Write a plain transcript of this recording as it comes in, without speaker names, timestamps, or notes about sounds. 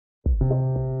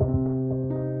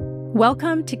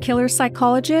Welcome to Killer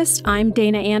Psychologist. I'm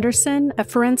Dana Anderson, a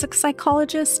forensic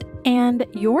psychologist and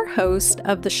your host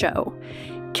of the show.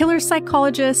 Killer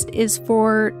Psychologist is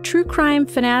for true crime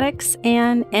fanatics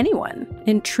and anyone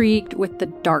intrigued with the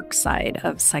dark side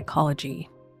of psychology.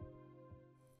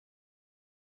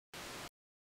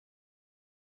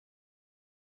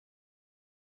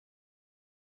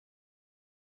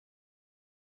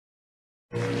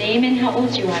 Name and how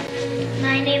old you are.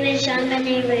 My name is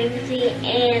JonBenet Ramsey,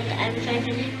 and I'm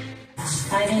 5.5.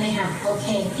 5.5.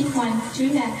 Okay, pick one.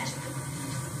 Do next.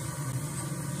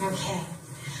 Okay.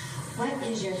 What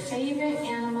is your favorite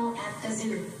animal at the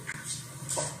zoo?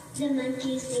 The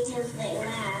monkeys, because they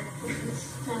laugh and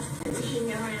stuff and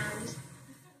hang around.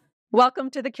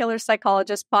 Welcome to the Killer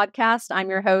Psychologist Podcast.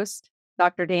 I'm your host,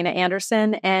 Dr. Dana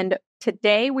Anderson, and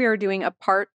today we are doing a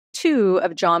part 2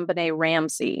 of JonBenet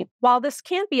Ramsey. While this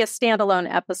can't be a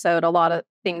standalone episode, a lot of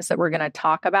things that we're going to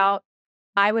talk about,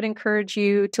 I would encourage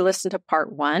you to listen to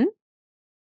part 1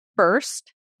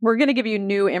 first. We're going to give you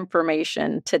new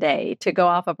information today to go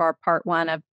off of our part 1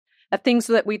 of things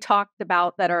that we talked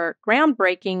about that are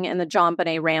groundbreaking in the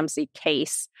JonBenet Ramsey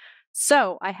case.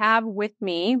 So I have with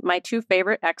me my 2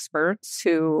 favorite experts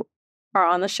who are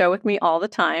on the show with me all the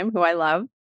time, who I love.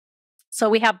 So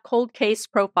we have cold case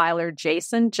profiler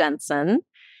Jason Jensen,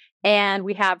 and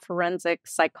we have forensic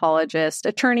psychologist,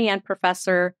 attorney, and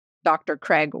professor Dr.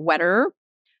 Craig Wetter.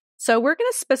 So we're going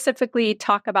to specifically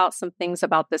talk about some things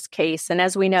about this case. And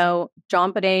as we know,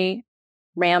 JonBenet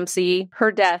Ramsey, her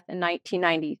death in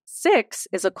 1996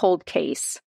 is a cold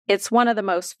case. It's one of the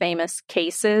most famous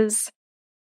cases,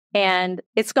 and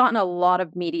it's gotten a lot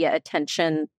of media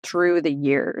attention through the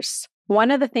years.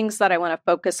 One of the things that I want to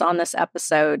focus on this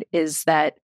episode is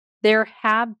that there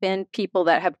have been people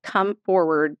that have come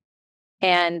forward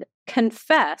and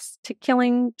confessed to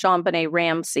killing JonBenet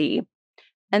Ramsey.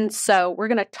 And so we're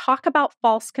going to talk about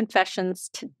false confessions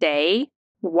today,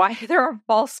 why there are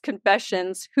false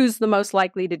confessions, who's the most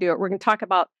likely to do it. We're going to talk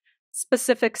about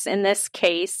specifics in this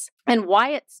case and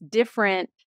why it's different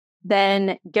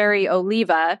than Gary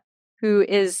Oliva, who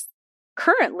is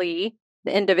currently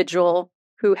the individual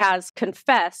who has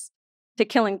confessed to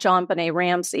killing JonBenet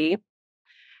Ramsey.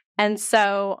 And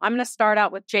so I'm going to start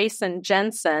out with Jason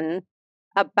Jensen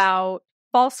about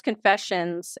false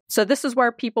confessions. So this is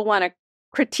where people want to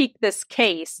critique this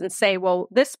case and say, well,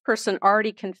 this person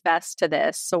already confessed to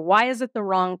this, so why is it the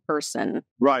wrong person?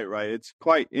 Right. It's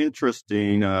quite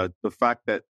interesting, the fact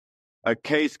that a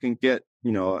case can get,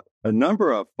 a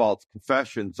number of false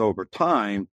confessions over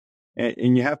time,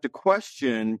 and you have to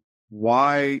question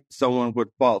why someone would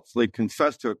falsely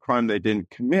confess to a crime they didn't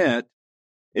commit,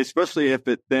 especially if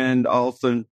it then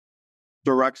also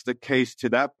directs the case to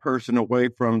that person away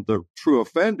from the true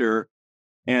offender.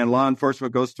 And law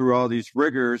enforcement goes through all these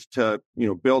rigors to,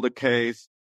 build a case,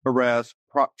 arrest,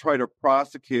 try to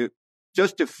prosecute,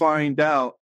 just to find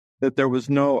out that there was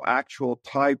no actual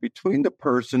tie between the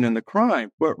person and the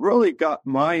crime. What really got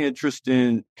my interest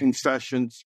in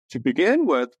confessions to begin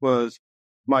with was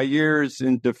my years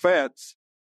in defense.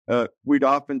 We'd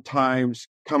oftentimes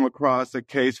come across a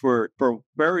case where, for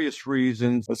various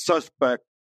reasons, a suspect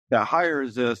that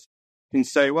hires us can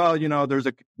say, well, there's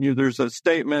a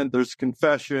statement, there's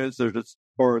confessions,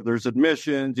 there's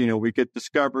admissions, we get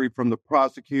discovery from the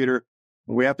prosecutor,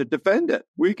 and we have to defend it.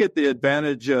 We get the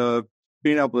advantage of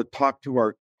being able to talk to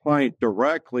our client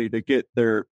directly to get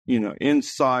their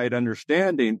inside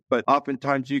understanding, but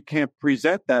oftentimes you can't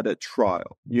present that at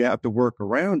trial. You have to work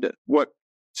around it. What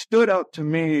stood out to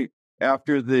me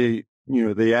after the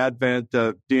advent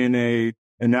of DNA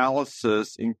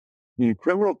analysis in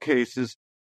criminal cases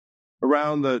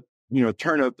around the,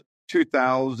 turn of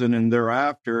 2000 and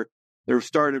thereafter, there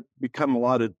started to become a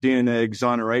lot of DNA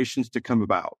exonerations to come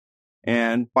about.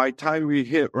 And by the time we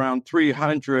hit around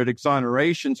 300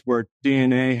 exonerations where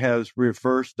DNA has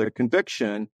reversed the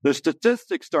conviction, the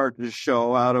statistics started to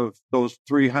show out of those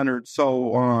 300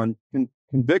 so on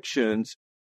convictions,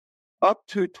 up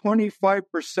to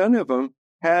 25% of them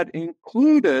had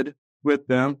included with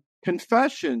them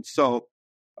confessions. So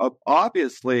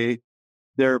obviously,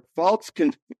 they're false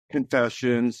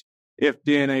confessions if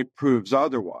DNA proves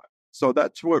otherwise. So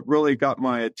that's what really got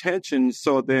my attention.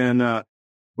 So then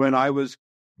when I was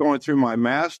going through my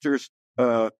master's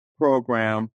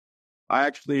program, I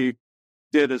actually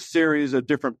did a series of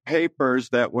different papers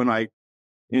that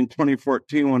in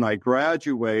 2014, when I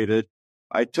graduated,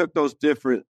 I took those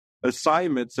different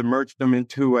assignments and merged them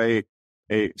into a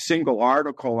single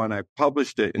article, and I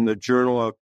published it in the Journal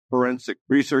of Forensic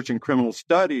Research and Criminal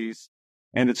Studies,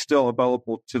 and it's still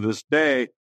available to this day.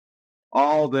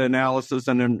 All the analysis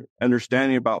and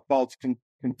understanding about false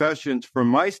confessions from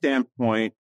my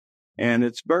standpoint, and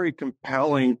it's very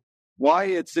compelling why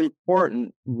it's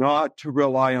important not to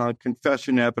rely on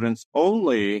confession evidence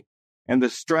only, and the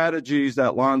strategies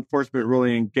that law enforcement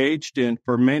really engaged in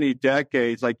for many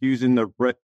decades, like using the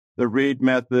Reed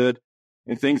method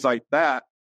and things like that,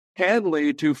 can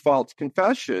lead to false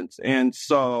confessions. And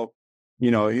so,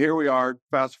 here we are,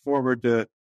 fast forward to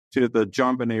the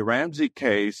JonBenet Ramsey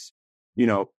case.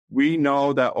 We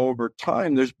know that over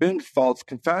time there's been false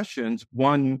confessions.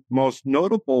 One most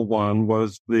notable one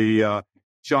was the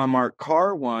John Mark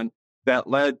Karr one that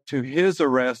led to his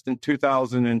arrest in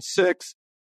 2006,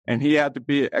 and he had to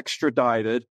be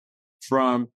extradited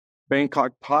from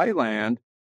Bangkok, Thailand.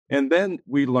 And then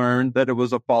we learned that it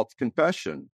was a false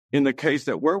confession. In the case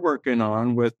that we're working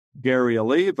on with Gary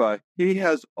Oliva, he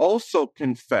has also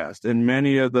confessed, and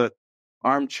many of the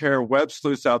armchair web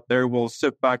sleuths out there will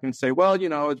sit back and say, well,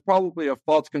 it's probably a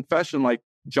false confession like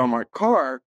John Mark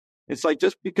Karr. It's like,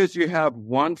 just because you have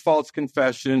one false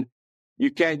confession, you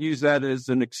can't use that as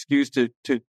an excuse to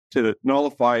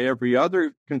nullify every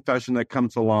other confession that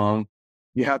comes along.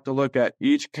 You have to look at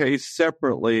each case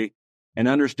separately and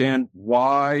understand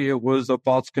why it was a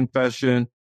false confession,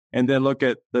 and then look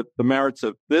at the merits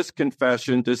of this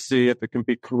confession to see if it can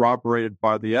be corroborated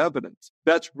by the evidence.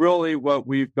 That's really what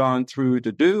we've gone through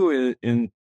to do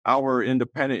in our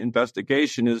independent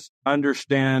investigation, is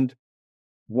understand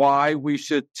why we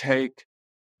should take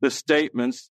the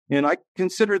statements, and I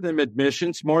consider them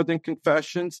admissions more than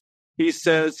confessions. He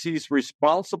says he's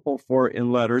responsible for it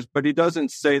in letters, but he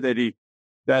doesn't say that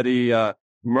he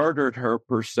murdered her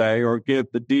per se, or give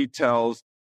the details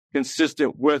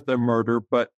consistent with a murder.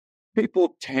 But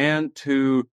people tend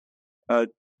to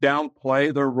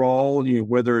downplay their role,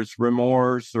 whether it's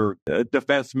remorse or a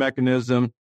defense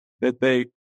mechanism, that they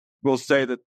will say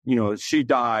that, she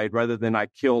died rather than I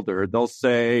killed her. They'll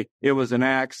say it was an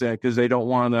accident because they don't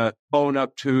want to own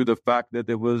up to the fact that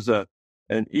it was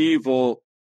an evil,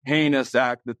 heinous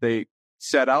act that they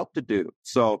set out to do.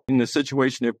 So in the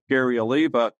situation of Gary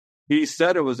Oliva, he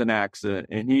said it was an accident,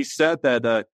 and he said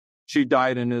that she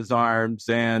died in his arms.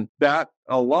 And that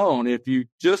alone, if you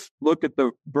just look at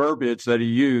the verbiage that he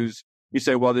used, you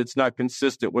say, well, it's not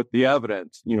consistent with the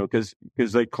evidence, because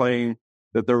they claim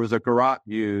that there was a garrote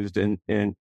used, and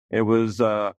it was,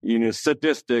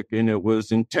 sadistic, and it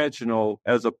was intentional,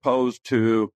 as opposed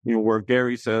to, where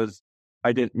Gary says,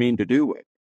 I didn't mean to do it.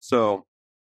 So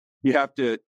you have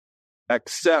to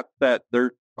accept that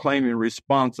they're claiming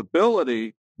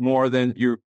responsibility more than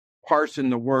you're parsing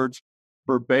the words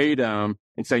verbatim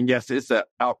and saying, yes, it's an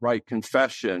outright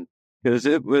confession, because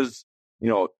it was,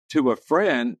 to a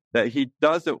friend that he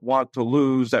doesn't want to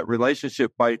lose that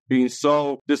relationship by being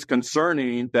so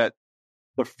disconcerting that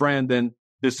the friend then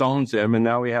disowns him, and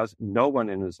now he has no one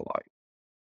in his life.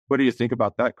 What do you think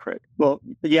about that, Craig? Well,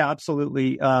 yeah,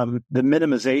 absolutely. The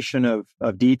minimization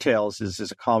of details is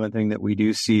a common thing that we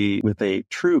do see with a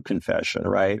true confession,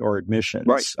 right, or admissions.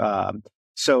 Right.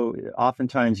 So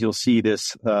oftentimes you'll see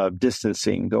this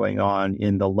distancing going on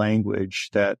in the language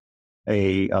that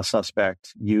a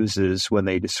suspect uses when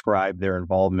they describe their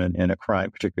involvement in a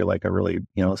crime, particularly like a really,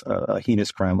 a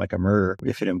heinous crime like a murder,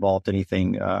 if it involved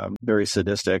anything very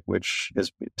sadistic, which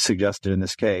is suggested in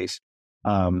this case.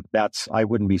 I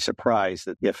wouldn't be surprised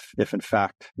that if in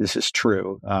fact this is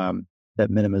true, that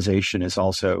minimization is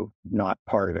also not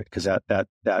part of it, because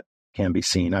that can be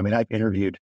seen. I mean, I've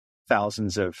interviewed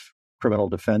thousands of criminal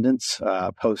defendants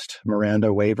post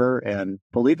Miranda waiver, and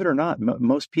believe it or not,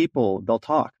 most people they'll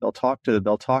talk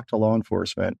to law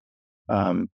enforcement.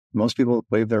 Most people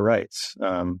waive their rights.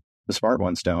 The smart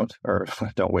ones don't, or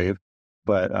don't waive.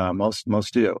 But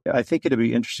most do. I think it'd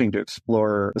be interesting to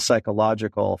explore the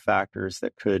psychological factors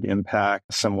that could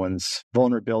impact someone's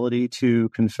vulnerability to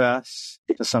confess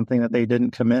to something that they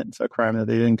didn't commit, a crime that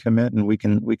they didn't commit, and we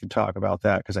can talk about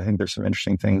that, because I think there's some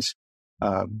interesting things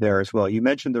there as well. You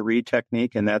mentioned the Reed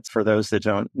technique, and that's for those that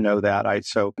don't know that.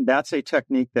 So that's a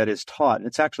technique that is taught, and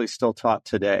it's actually still taught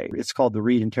today. It's called the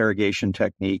Reed interrogation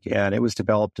technique, and it was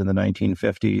developed in the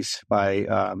 1950s by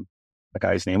the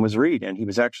guy's name was Reed, and he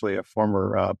was actually a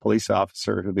former police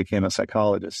officer who became a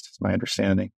psychologist, is my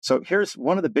understanding. So here's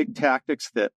one of the big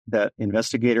tactics that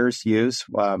investigators use.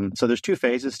 So there's two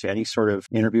phases to any sort of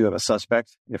interview of a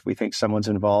suspect. If we think someone's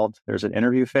involved, there's an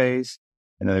interview phase,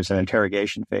 and then there's an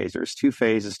interrogation phase. There's two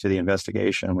phases to the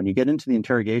investigation. When you get into the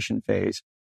interrogation phase,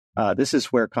 this is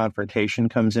where confrontation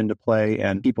comes into play,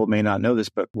 and people may not know this,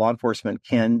 but law enforcement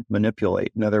can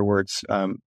manipulate. In other words,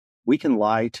 we can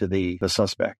lie to the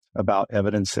suspect about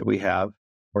evidence that we have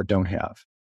or don't have.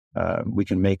 We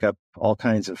can make up all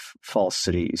kinds of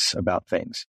falsities about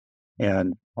things.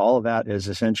 And all of that is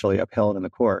essentially upheld in the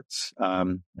courts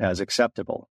as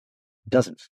acceptable. It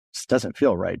doesn't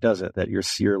feel right, does it? That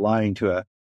you're lying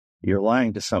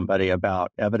to somebody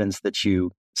about evidence that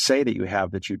you say that you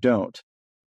have that you don't.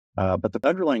 But the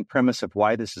underlying premise of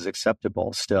why this is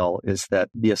acceptable still is that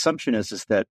the assumption is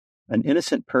that an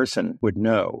innocent person would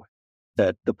know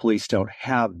that the police don't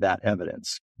have that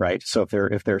evidence, right? So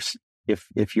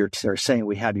if you're saying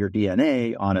we have your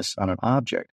DNA on an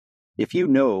object, if you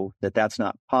know that that's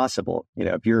not possible,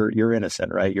 if you're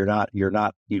innocent, right? You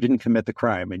didn't commit the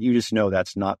crime, and you just know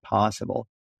that's not possible.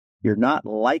 You're not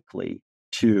likely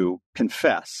to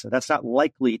confess. That's not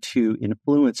likely to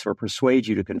influence or persuade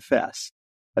you to confess.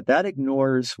 But that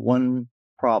ignores one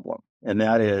problem, and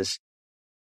that is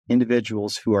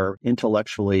individuals who are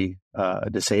intellectually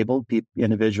disabled,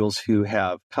 individuals who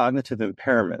have cognitive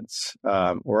impairments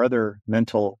or other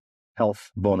mental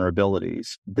health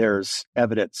vulnerabilities. There's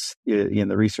evidence in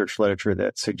the research literature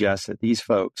that suggests that these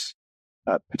folks,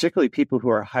 particularly people who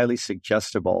are highly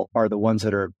suggestible, are the ones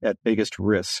that are at biggest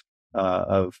risk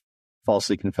of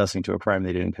falsely confessing to a crime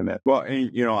they didn't commit. Well,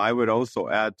 and, I would also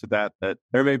add to that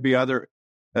there may be other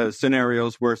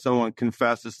scenarios where someone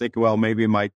confesses, thinking, well, maybe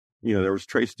there was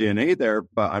trace DNA there,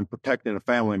 but I'm protecting a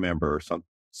family member or something.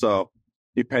 So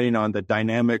depending on the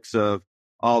dynamics of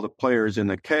all the players in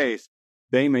the case,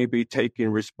 they may be taking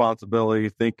responsibility,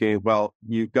 thinking, well,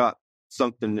 you got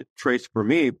something traced for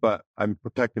me, but I'm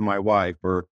protecting my wife,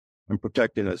 or I'm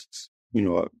protecting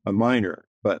a minor.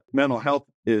 But mental health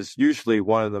is usually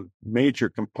one of the major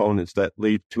components that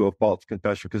lead to a false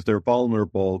confession because they're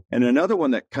vulnerable. And another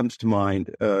one that comes to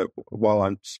mind while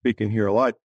I'm speaking here a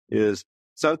lot is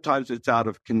sometimes it's out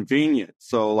of convenience.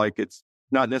 So like it's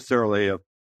not necessarily a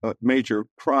major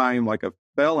crime like a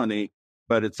felony,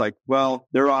 but it's like, well,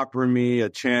 they're offering me a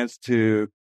chance to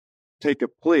take a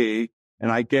plea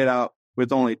and I get out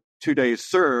with only 2 days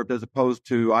served, as opposed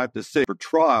to I have to sit for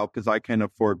trial because I can't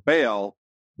afford bail.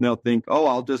 And they'll think, oh,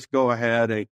 I'll just go ahead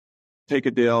and take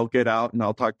a deal, get out, and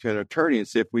I'll talk to an attorney and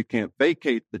see if we can't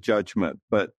vacate the judgment.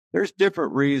 But there's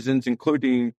different reasons,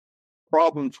 including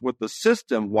problems with the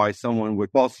system, why someone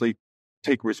would falsely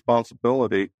take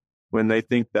responsibility when they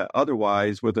think that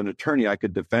otherwise, with an attorney, I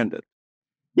could defend it.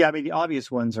 Yeah, I mean, the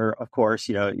obvious ones are, of course,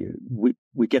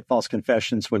 we get false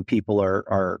confessions when people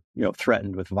are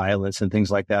threatened with violence and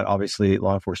things like that. Obviously,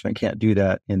 law enforcement can't do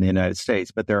that in the United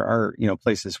States, but there are,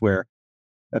 places where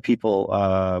people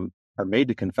are made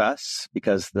to confess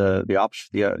because the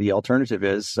alternative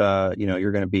is,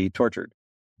 you're going to be tortured,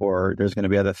 or there's going to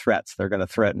be other threats. They're going to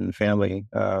threaten family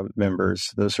members,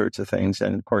 those sorts of things.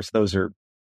 And of course, those are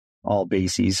all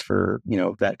bases for,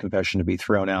 that confession to be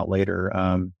thrown out later,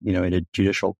 in a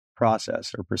judicial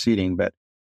process or proceeding.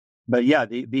 But yeah,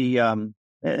 and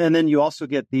then you also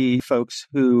get the folks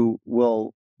who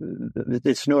will,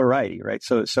 it's notoriety, right?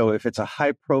 So if it's a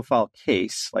high profile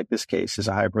case, like this case is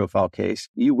a high profile case,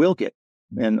 you will get,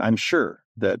 and I'm sure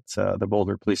that the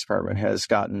Boulder Police Department has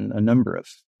gotten a number of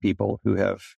people who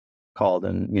have called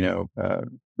and,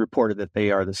 reported that they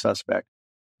are the suspect.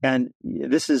 And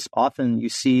this is often, you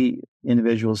see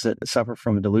individuals that suffer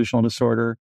from a delusional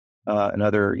disorder and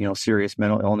other, serious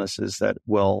mental illnesses that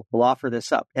will offer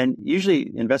this up. And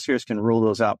usually investigators can rule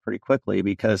those out pretty quickly,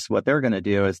 because what they're going to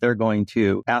do is they're going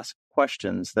to ask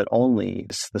questions that only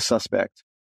the suspect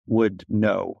would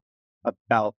know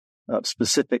about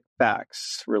specific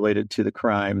facts related to the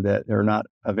crime that are not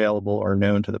available or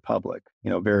known to the public,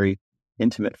 very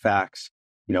intimate facts.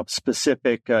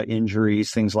 Specific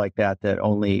injuries, things like that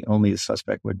only the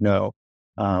suspect would know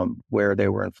where they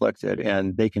were inflicted,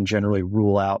 and they can generally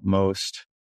rule out most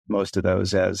of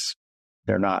those as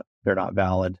they're not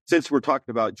valid. Since we're talking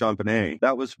about JonBenet,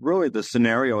 that was really the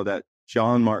scenario that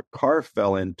John Mark Karr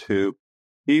fell into.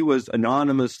 He was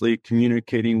anonymously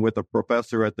communicating with a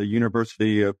professor at the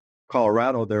University of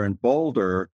Colorado there in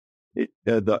Boulder,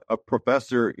 a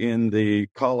professor in the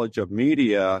College of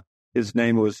Media. His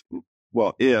name is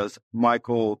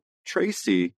Michael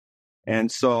Tracy.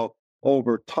 And so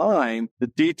over time, the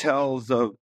details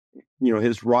of,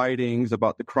 his writings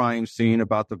about the crime scene,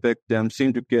 about the victim,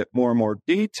 seemed to get more and more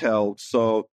detailed.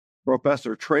 So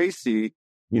Professor Tracy,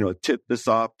 tipped this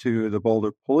off to the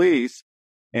Boulder police,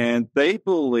 and they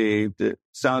believed it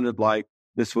sounded like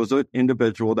this was an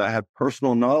individual that had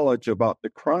personal knowledge about the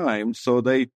crime. So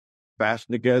they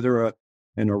fashioned together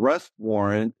an arrest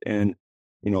warrant and,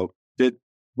 did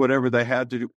whatever they had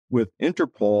to do with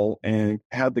Interpol and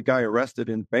had the guy arrested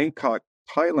in Bangkok,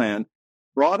 Thailand,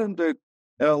 brought him to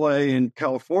LA in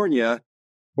California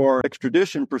for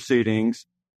extradition proceedings,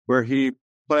 where he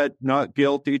pled not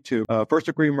guilty to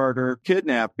first-degree murder,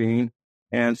 kidnapping,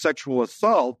 and sexual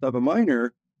assault of a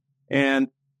minor. And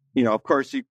of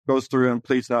course, he goes through and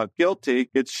pleads not guilty,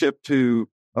 gets shipped to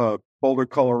Boulder,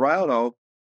 Colorado.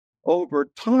 Over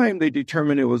time, they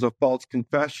determined it was a false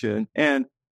confession. And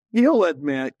he'll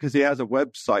admit, because he has a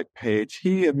website page,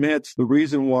 he admits the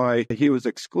reason why he was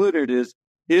excluded is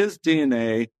his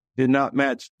DNA did not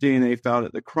match DNA found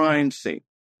at the crime scene.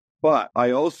 But I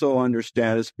also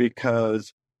understand it's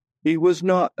because he was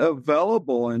not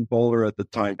available in Boulder at the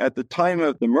time. At the time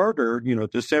of the murder,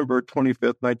 December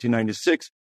 25th,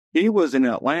 1996, he was in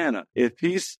Atlanta. If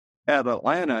he's at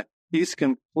Atlanta, he's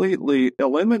completely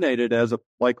eliminated as a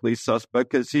likely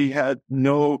suspect because he had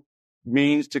no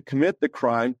means to commit the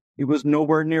crime. He was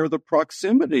nowhere near the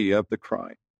proximity of the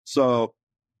crime. So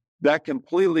that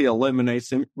completely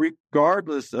eliminates him,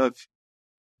 regardless of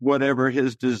whatever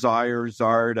his desires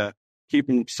are to keep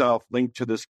himself linked to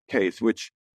this case,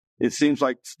 which it seems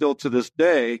like still to this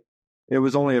day, it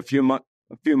was only a few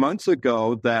months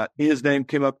ago that his name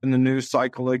came up in the news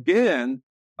cycle again,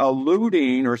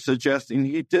 alluding or suggesting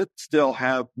he did still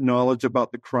have knowledge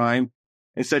about the crime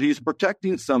and said he's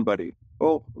protecting somebody.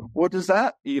 Well, what does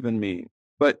that even mean?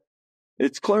 But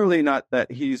it's clearly not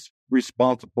that he's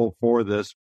responsible for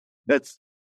this. That's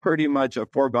pretty much a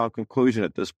foregone conclusion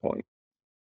at this point.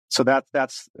 So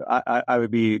I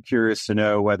would be curious to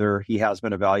know whether he has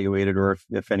been evaluated or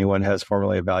if anyone has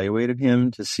formally evaluated him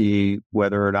to see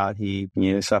whether or not he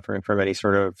is suffering from any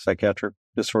sort of psychiatric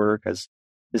disorder, because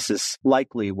this is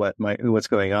likely what's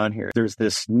going on here. There's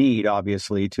this need,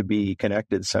 obviously, to be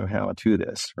connected somehow to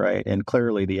this, right? And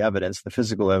clearly the evidence, the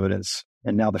physical evidence,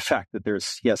 and now the fact that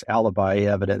there's, yes, alibi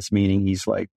evidence, meaning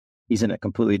he's in a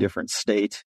completely different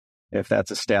state. If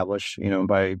that's established,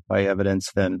 by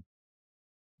evidence, then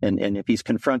And if he's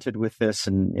confronted with this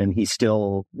and he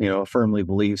still, firmly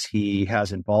believes he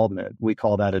has involvement, we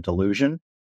call that a delusion,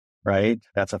 right?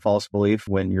 That's a false belief.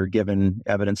 When you're given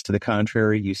evidence to the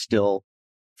contrary, you still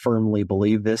firmly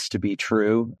believe this to be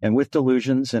true. And with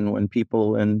delusions,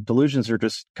 and delusions are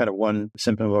just kind of one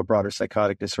symptom of a broader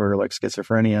psychotic disorder like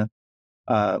schizophrenia,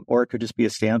 or it could just be a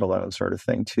standalone sort of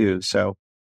thing too. So,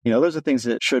 those are things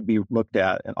that should be looked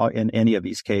at in any of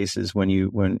these cases when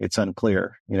it's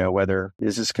unclear, whether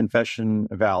is this confession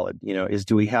valid?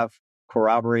 Do we have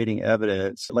corroborating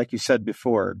evidence? Like you said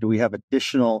before, do we have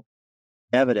additional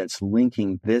evidence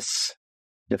linking this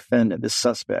defendant, this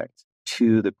suspect,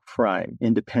 to the crime,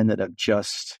 independent of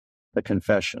just the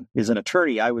confession? As an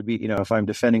attorney, I would be, if I'm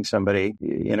defending somebody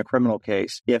in a criminal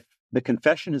case, if the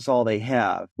confession is all they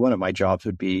have, one of my jobs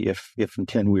would be, if we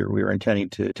were intending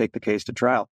to take the case to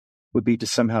trial, would be to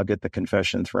somehow get the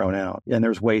confession thrown out. And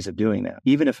there's ways of doing that.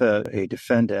 Even if a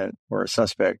defendant or a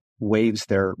suspect waives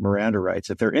their Miranda rights,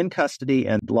 if they're in custody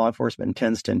and law enforcement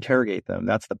intends to interrogate them,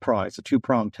 that's the prong. It's a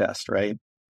two-prong test, right?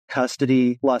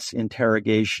 Custody plus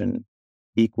interrogation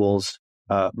equals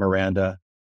Miranda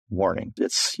warning.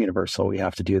 It's universal. We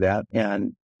have to do that.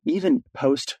 And even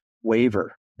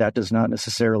post-waiver, that does not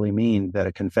necessarily mean that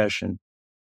a confession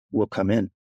will come in.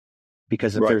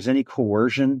 Because if there's any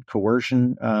coercion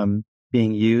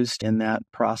being used in that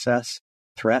process,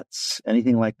 threats,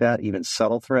 anything like that, even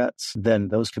subtle threats, then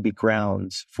those could be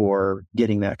grounds for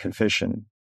getting that confession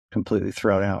completely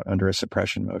thrown out under a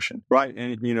suppression motion. Right.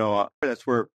 And, that's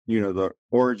where, the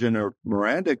origin of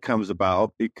Miranda comes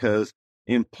about, because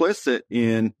implicit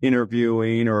in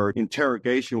interviewing or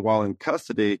interrogation while in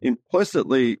custody,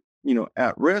 implicitly,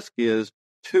 at risk is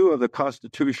two of the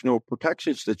constitutional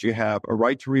protections that you have: a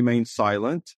right to remain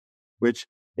silent, which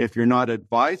if you're not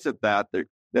advised of that,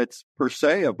 that's per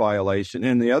se a violation.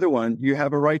 And the other one, you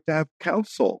have a right to have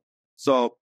counsel.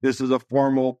 So this is a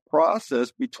formal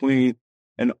process between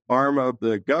an arm of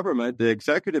the government, the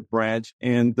executive branch,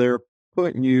 and they're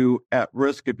putting you at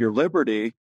risk of your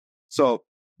liberty. So,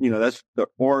 that's the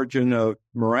origin of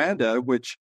Miranda,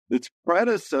 which its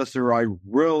predecessor I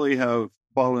really have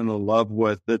fallen in love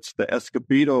with. It's the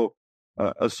Escobedo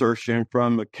assertion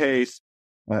from a case,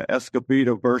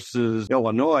 Escobedo versus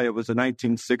Illinois. It was a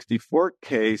 1964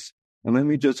 case. And let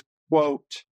me just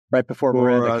quote. Right before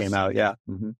Miranda came out, yeah.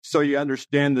 Mm-hmm. So you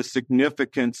understand the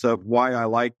significance of why I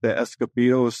like the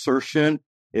Escobedo assertion.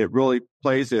 It really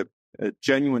plays a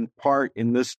genuine part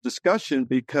in this discussion,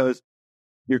 because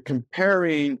you're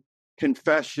comparing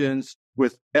confessions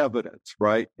with evidence,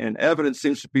 right? And evidence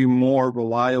seems to be more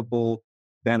reliable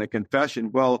than a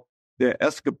confession. Well, the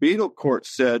Escobedo court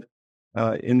said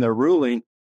in their ruling,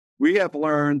 we have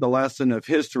learned the lesson of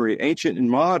history, ancient and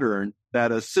modern,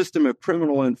 that a system of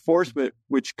criminal enforcement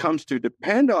which comes to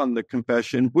depend on the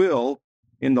confession will,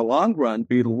 in the long run,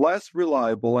 be less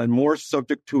reliable and more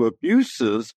subject to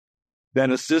abuses than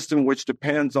a system which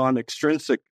depends on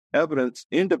extrinsic evidence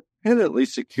independently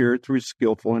secured through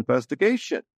skillful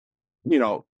investigation.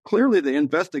 clearly the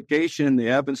investigation and the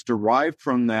evidence derived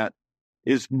from that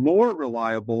is more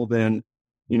reliable than,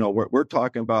 what we're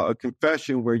talking about, a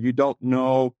confession where you don't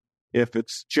know if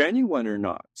it's genuine or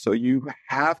not. So you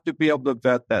have to be able to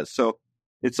vet that. So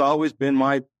it's always been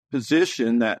my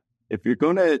position that if you're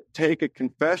going to take a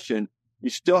confession, you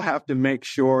still have to make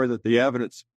sure that the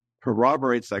evidence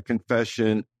corroborates that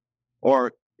confession,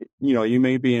 or, you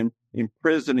may be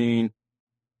imprisoning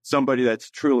somebody that's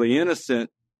truly innocent,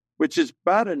 which is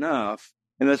bad enough.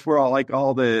 And that's where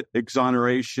all the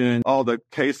exoneration, all the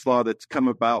case law that's come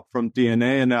about from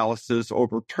DNA analysis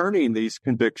overturning these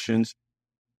convictions.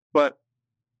 But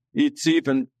it's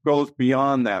even goes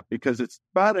beyond that, because it's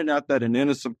bad enough that an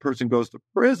innocent person goes to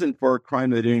prison for a crime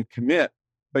they didn't commit,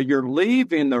 but you're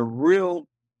leaving the real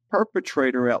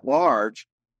perpetrator at large.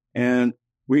 And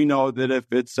we know that if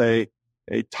it's a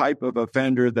type of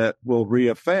offender that will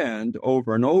reoffend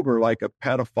over and over, like a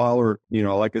pedophile or,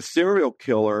 like a serial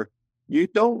killer, you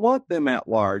don't want them at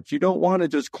large. You don't want to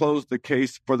just close the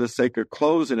case for the sake of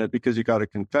closing it because you got a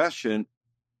confession.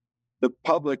 The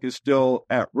public is still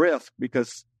at risk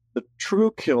because the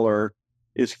true killer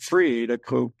is free to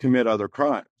commit other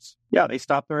crimes. Yeah, they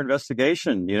stop their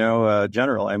investigation,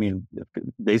 general. I mean,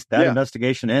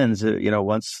 investigation ends,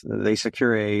 once they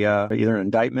secure either an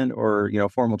indictment or,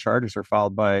 formal charges are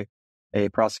filed by a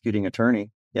prosecuting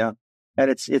attorney. Yeah. And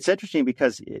it's interesting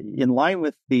because in line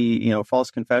with the,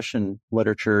 false confession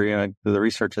literature, the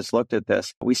research has looked at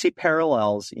this. We see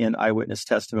parallels in eyewitness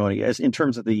testimony as in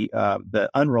terms of the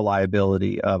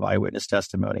unreliability of eyewitness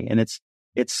testimony. And it's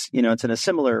in a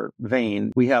similar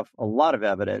vein. We have a lot of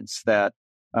evidence that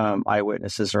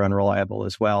eyewitnesses are unreliable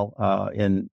as well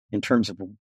in terms of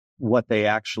what they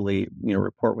actually,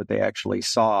 report what they actually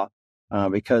saw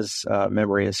because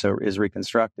memory is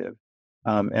reconstructive.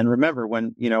 And remember,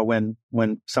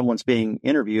 when someone's being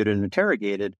interviewed and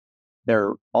interrogated,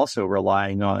 they're also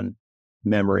relying on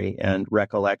memory and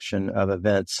recollection of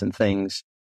events and things.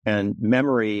 And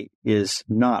memory is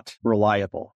not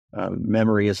reliable.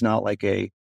 Memory is not like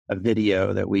a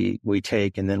video that we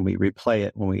take and then we replay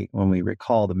it when we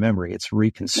recall the memory. It's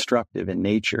reconstructive in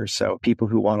nature. So people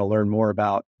who want to learn more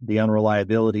about the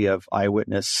unreliability of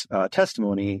eyewitness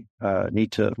testimony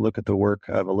need to look at the work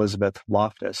of Elizabeth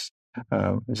Loftus,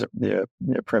 who's a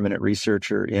preeminent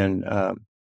researcher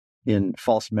in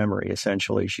false memory.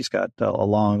 Essentially, she's got a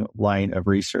long line of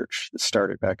research that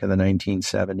started back in the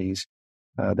 1970s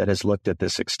that has looked at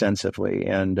this extensively.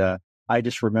 And I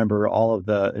just remember all of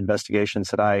the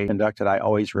investigations that I conducted. I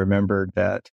always remembered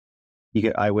that you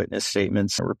get eyewitness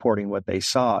statements reporting what they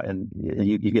saw, and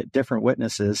you get different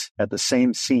witnesses at the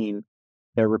same scene.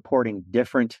 They're reporting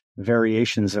different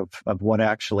variations of what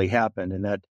actually happened, and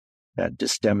that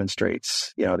just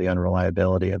demonstrates, the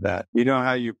unreliability of that. You know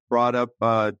how you brought up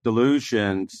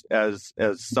delusions as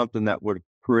something that would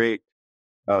create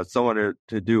someone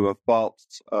to do a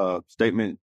false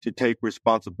statement to take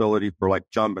responsibility for, like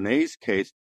JonBenet's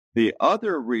case. The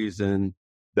other reason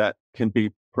that can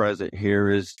be present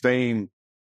here is fame,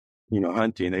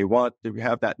 hunting. They want to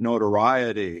have that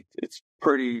notoriety. It's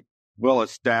pretty well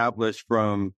established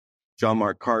from John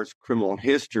Mark Karr's criminal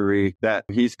history that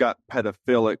he's got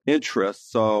pedophilic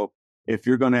interests. So if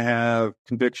you're going to have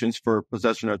convictions for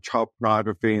possession of child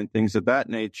pornography and things of that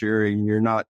nature, and you're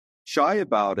not shy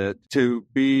about it, to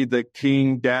be the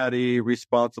king daddy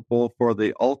responsible for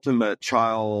the ultimate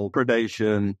child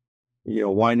predation,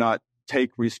 why not take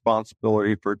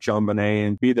responsibility for JonBenet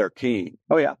and be their king?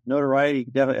 Oh yeah, notoriety.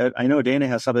 Definitely. I know Dana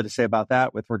has something to say about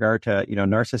that with regard to,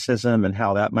 narcissism and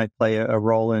how that might play a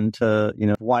role into,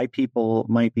 why people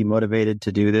might be motivated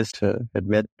to do this, to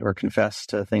admit or confess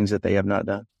to things that they have not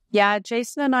done. Yeah,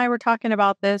 Jason and I were talking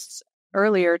about this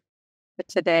earlier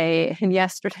today and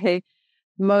yesterday.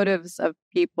 Motives of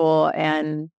people,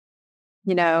 and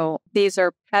these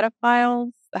are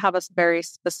pedophiles that have a very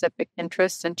specific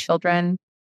interest in children,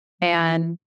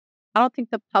 and I don't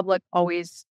think the public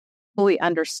always fully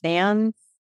understands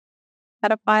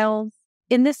pedophiles.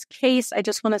 In this case, I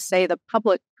just want to say the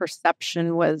public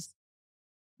perception was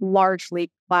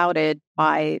largely clouded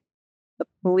by the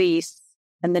police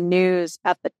and the news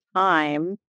at the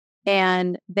time,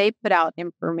 and they put out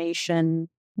information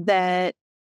that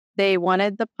they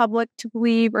wanted the public to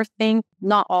believe or think.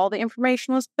 Not all the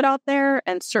information was put out there,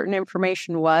 and certain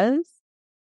information was,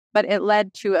 but it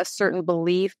led to a certain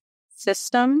belief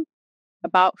system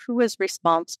about who was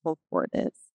responsible for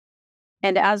this.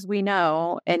 And as we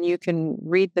know, and you can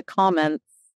read the comments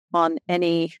on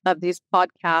any of these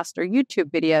podcasts or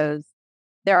YouTube videos,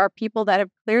 there are people that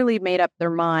have clearly made up their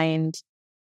mind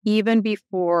even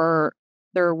before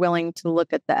they're willing to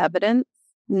look at the evidence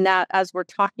Now, as we're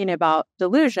talking about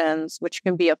delusions, which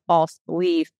can be a false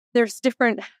belief, there's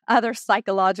different other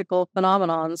psychological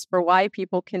phenomenons for why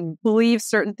people can believe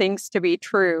certain things to be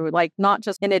true, like not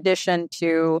just in addition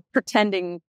to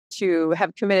pretending to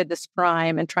have committed this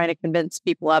crime and trying to convince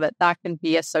people of it. That can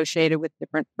be associated with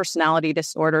different personality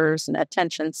disorders and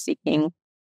attention seeking.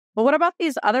 But what about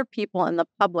these other people in the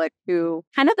public who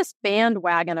kind of this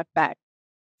bandwagon effect?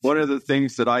 One of the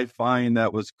things that I find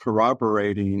that was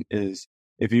corroborating is,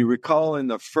 if you recall in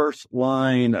the first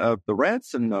line of the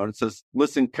ransom note, it says,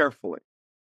 listen carefully,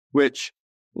 which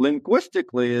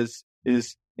linguistically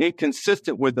is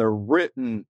inconsistent with a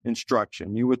written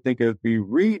instruction. You would think it would be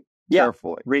read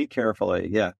carefully. Read carefully,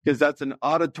 yeah. Because that's an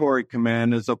auditory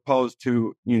command as opposed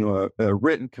to, a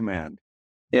written command.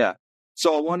 Yeah.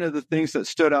 So one of the things that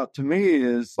stood out to me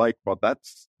is like, well,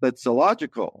 that's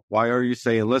illogical. Why are you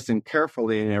saying listen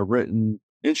carefully in a written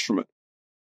instrument?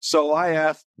 So I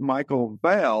asked Michael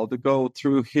Vale to go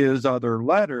through his other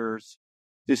letters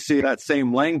to see that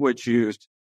same language used.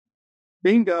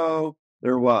 Bingo,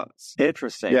 there was.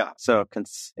 Interesting. Yeah. So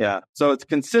it's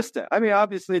consistent. I mean,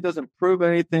 obviously it doesn't prove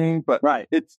anything, but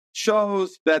it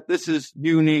shows that this is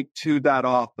unique to that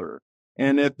author.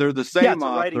 And if they're the same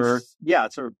author.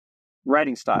 It's a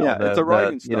writing style. Yeah, it's a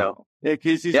writing style.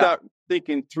 Because he's not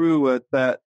thinking through it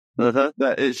that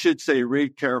it should say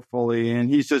read carefully, and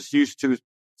he's just used to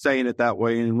saying it that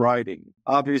way in writing.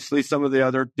 Obviously, some of the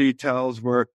other details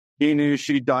were he knew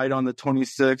she died on the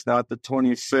 26th, not the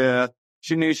 25th.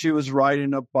 She knew she was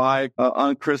riding a bike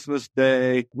on Christmas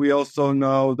Day. We also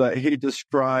know that he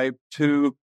described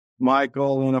to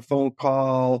Michael in a phone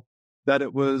call that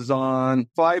it was on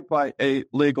 5x8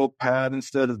 legal pad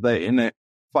instead of the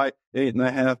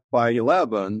 8.5 by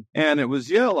 11, and it was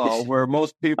yellow, where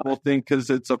most people think because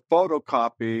it's a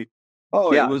photocopy,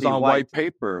 it was on white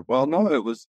paper. Well, no, it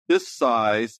was this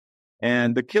size,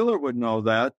 and the killer would know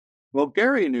that. Well,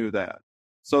 Gary knew that.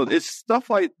 So it's stuff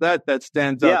like that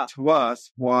stands out to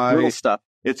us, why real stuff.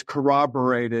 It's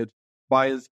corroborated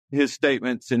by his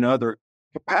statements in other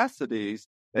capacities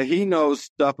that he knows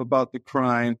stuff about the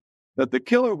crime that the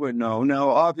killer would know. Now,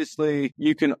 obviously,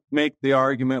 you can make the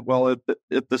argument, well,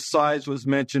 if the size was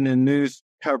mentioned in news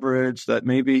coverage, that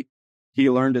maybe he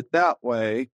learned it that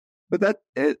way. But that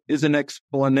is an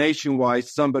explanation why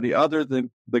somebody other than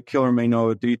the killer may know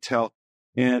a detail.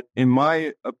 And in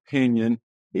my opinion,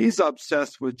 he's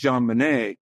obsessed with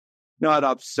JonBenet, not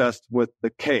obsessed with the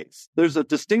case. There's a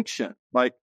distinction.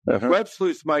 Like, web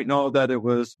sleuths might know that it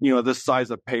was, the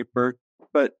size of paper,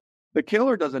 but the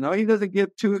killer doesn't know. He doesn't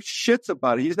give two shits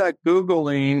about it. He's not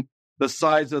Googling the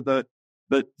size of the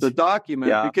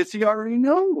document because he already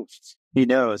knows. He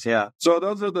knows, yeah. So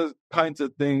those are the kinds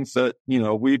of things that,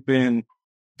 we've been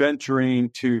venturing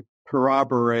to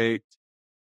corroborate,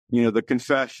 the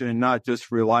confession, not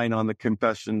just relying on the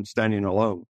confession standing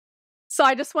alone. So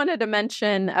I just wanted to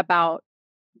mention about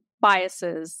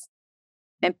biases.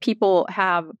 And people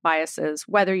have biases,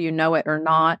 whether you know it or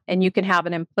not. And you can have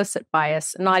an implicit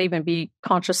bias and not even be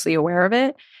consciously aware of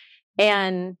it.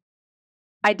 And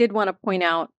I did want to point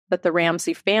out that the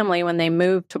Ramsey family, when they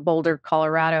moved to Boulder,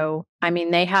 Colorado,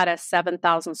 they had a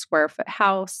 7,000 square foot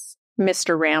house.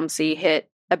 Mr. Ramsey hit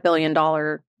 $1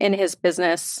 billion in his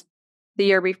business the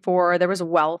year before. There was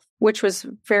wealth, which was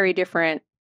very different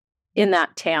in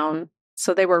that town.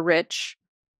 So they were rich.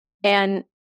 And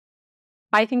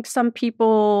I think some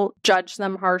people judged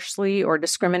them harshly or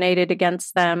discriminated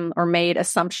against them or made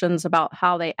assumptions about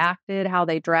how they acted, how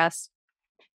they dressed.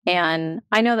 And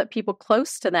I know that people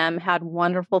close to them had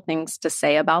wonderful things to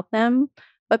say about them,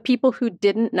 but people who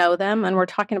didn't know them, and we're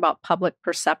talking about public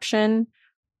perception,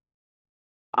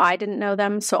 I didn't know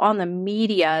them. So on the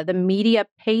media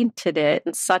painted it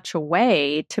in such a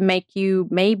way to make you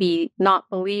maybe not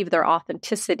believe their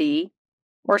authenticity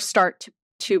or start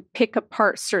to pick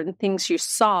apart certain things you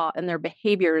saw in their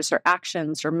behaviors or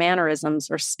actions or mannerisms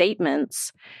or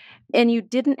statements. And you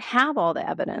didn't have all the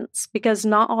evidence because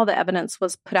not all the evidence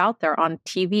was put out there on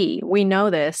TV. We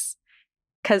know this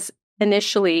because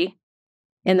initially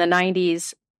in the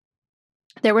 90s,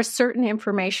 there was certain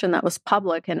information that was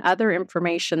public and other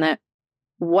information that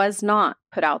was not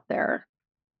put out there.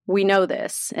 We know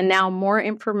this. And now more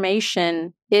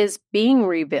information is being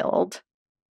revealed.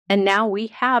 And now we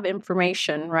have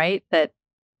information, right, that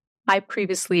I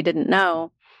previously didn't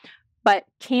know. But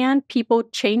can people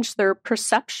change their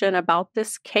perception about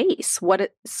this case? What is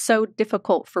so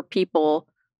difficult for people,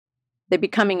 they're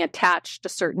becoming attached to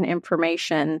certain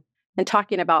information and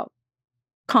talking about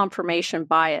confirmation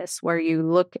bias, where you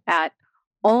look at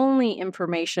only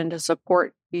information to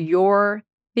support your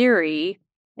theory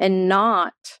and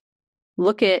not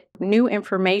look at new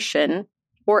information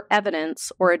or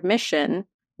evidence or admission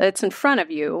that's in front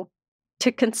of you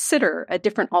to consider a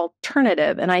different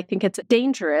alternative. And I think it's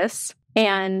dangerous.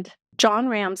 And John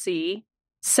Ramsey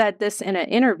said this in an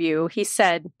interview. He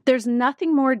said, there's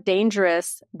nothing more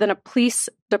dangerous than a police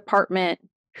department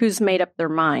who's made up their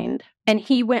mind. And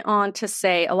he went on to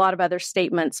say a lot of other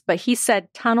statements, but he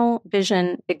said tunnel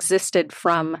vision existed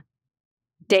from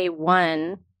day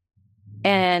one.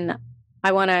 And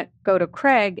I want to go to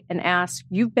Craig and ask,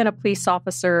 you've been a police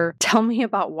officer. Tell me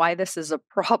about why this is a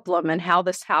problem and how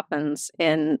this happens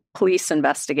in police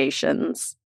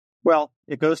investigations. Well,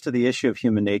 it goes to the issue of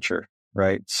human nature,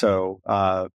 right? So,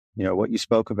 what you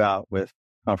spoke about with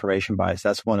confirmation bias,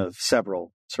 that's one of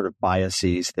several sort of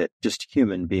biases that just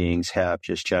human beings have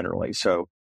just generally. So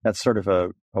that's sort of a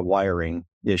wiring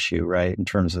issue, right? In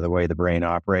terms of the way the brain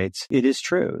operates. It is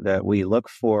true that we look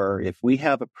for, if we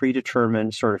have a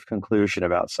predetermined sort of conclusion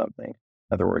about something,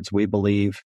 in other words, we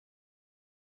believe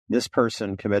this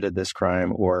person committed this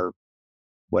crime or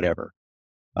whatever,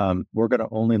 we're going to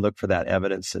only look for that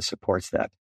evidence that supports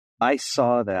that. I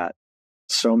saw that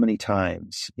so many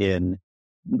times in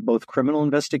both criminal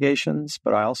investigations,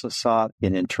 but I also saw it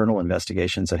in internal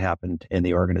investigations that happened in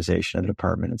the organization and the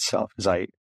department itself, because I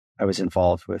was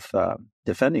involved with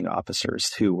defending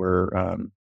officers who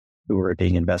were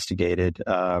being investigated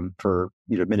for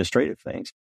administrative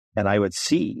things, and I would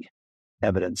see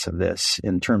evidence of this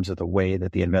in terms of the way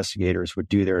that the investigators would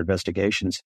do their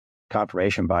investigations.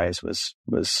 Confirmation bias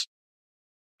was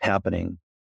happening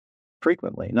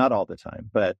frequently, not all the time,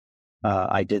 but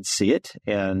I did see it,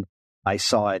 and I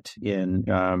saw it in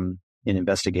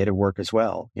investigative work as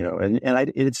well.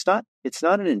 It's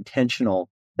not an intentional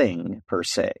thing per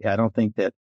se. I don't think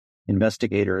that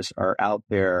investigators are out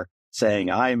there saying,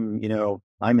 I'm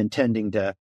intending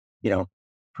to,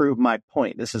 prove my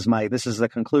point. This is the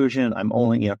conclusion. I'm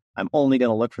only going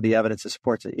to look for the evidence that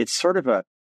supports it. It's sort of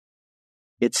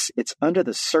it's under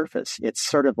the surface. It's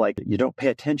sort of like you don't pay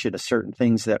attention to certain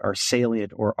things that are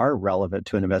salient or are relevant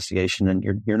to an investigation, and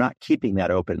you're not keeping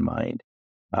that open mind.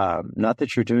 Not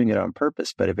that you're doing it on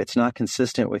purpose, but if it's not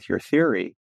consistent with your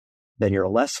theory, then you're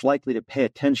less likely to pay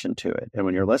attention to it. And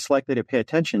when you're less likely to pay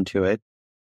attention to it,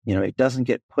 it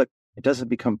doesn't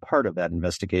become part of that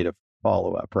investigative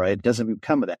follow-up, right? It doesn't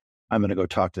become that I'm going to go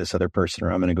talk to this other person,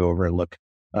 or I'm going to go over and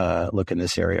look in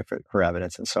this area for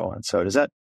evidence and so on. So does that,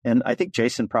 and I think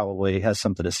Jason probably has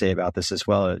something to say about this as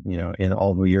well, in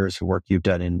all the years of work you've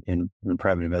done in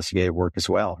private investigative work as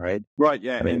well, right? Right,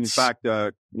 yeah. In fact,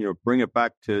 bring it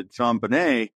back to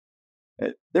JonBenet,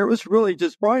 there was really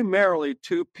just primarily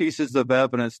two pieces of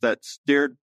evidence that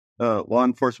steered law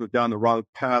enforcement down the wrong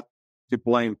path to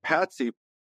blame Patsy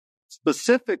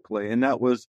specifically. And that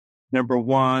was, number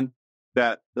one,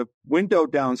 that the window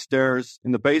downstairs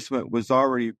in the basement was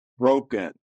already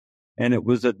broken. And it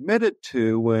was admitted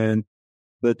to when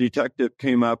the detective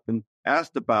came up and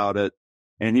asked about it.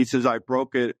 And he says, I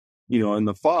broke it, in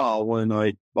the fall when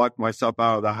I locked myself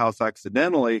out of the house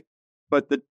accidentally. But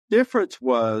the difference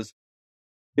was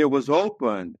it was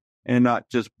open and not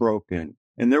just broken.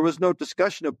 And there was no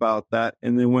discussion about that.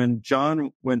 And then when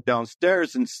John went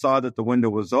downstairs and saw that the window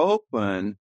was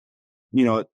open,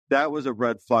 that was a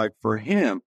red flag for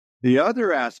him. The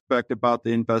other aspect about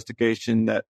the investigation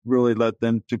that really led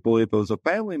them to believe it was a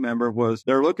family member was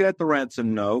they're looking at the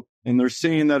ransom note and they're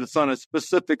seeing that it's on a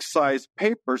specific size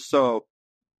paper. So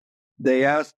they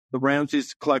asked the Ramseys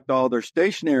to collect all their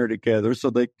stationery together so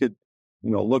they could,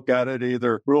 look at it,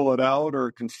 either rule it out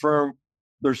or confirm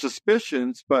their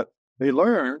suspicions. But they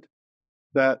learned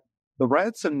that the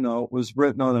ransom note was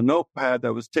written on a notepad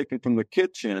that was taken from the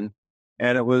kitchen,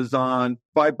 and it was on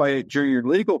 5x8 junior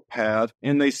legal pad.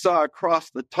 And they saw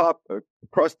across the top,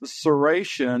 across the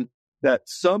serration, that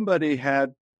somebody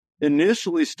had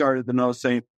initially started the note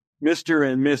saying Mr.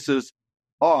 and Mrs.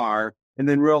 R, and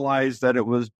then realized that it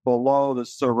was below the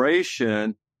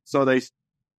serration. So they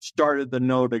started the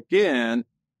note again,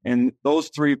 and those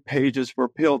 3 pages were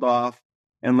peeled off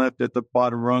and left at the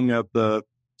bottom rung of the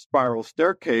spiral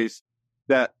staircase.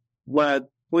 That led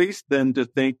police then to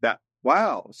think that,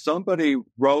 wow, somebody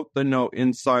wrote the note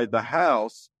inside the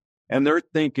house, and they're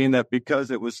thinking that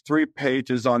because it was 3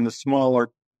 pages on the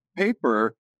smaller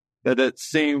paper, that it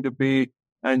seemed to be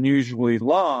unusually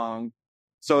long.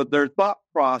 So their thought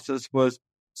process was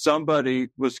somebody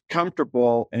was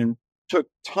comfortable and took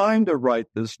time to write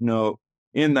this note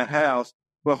in the house.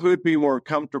 Well, who'd be more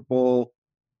comfortable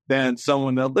than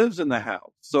someone that lives in the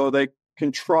house? So they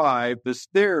contrived this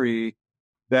theory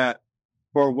that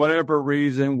for whatever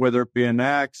reason, whether it be an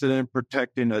accident,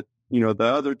 protecting the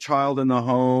other child in the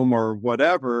home or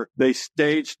whatever, they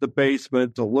staged the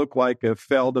basement to look like a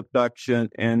failed abduction,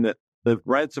 and that the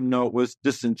ransom note was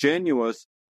disingenuous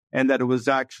and that it was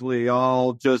actually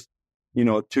all just,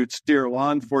 to steer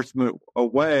law enforcement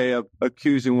away of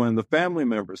accusing one of the family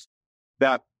members.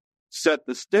 That set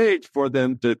the stage for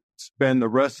them to spend the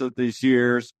rest of these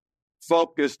years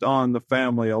focused on the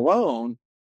family alone.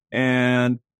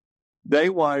 And they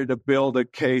wanted to build a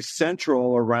case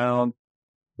central around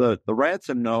the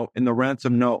ransom note and the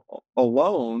ransom note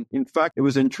alone. In fact, it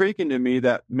was intriguing to me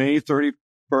that May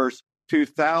 31st,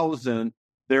 2000,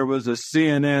 there was a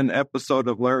CNN episode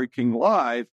of Larry King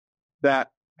Live that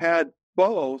had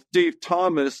both Steve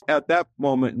Thomas at that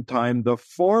moment in time, the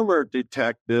former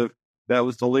detective that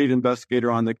was the lead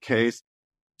investigator on the case,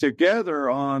 together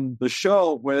on the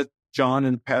show with John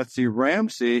and Patsy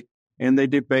Ramsey, and they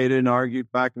debated and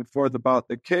argued back and forth about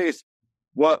the case.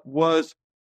 What was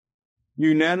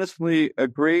unanimously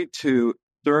agreed to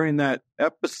during that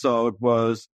episode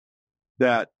was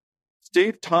that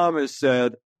Steve Thomas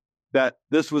said that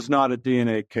this was not a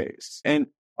DNA case and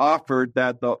offered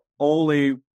that the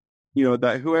only,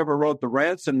 that whoever wrote the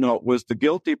ransom note was the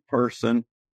guilty person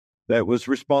that was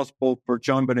responsible for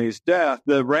JonBenét's death.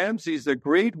 The Ramseys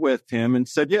agreed with him and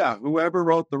said, yeah, whoever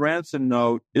wrote the ransom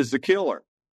note is the killer.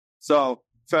 So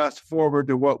fast forward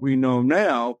to what we know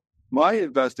now, my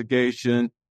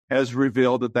investigation has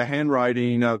revealed that the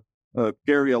handwriting of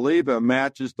Gary Oliva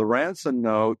matches the ransom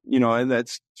note, and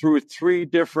that's through 3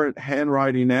 different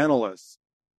handwriting analysts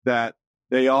that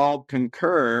they all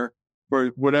concur for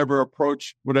whatever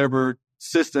approach, whatever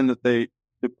system that they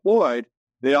deployed.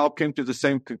 They all came to the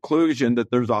same conclusion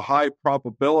that there's a high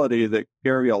probability that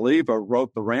Gary Oliva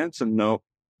wrote the ransom note,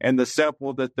 and the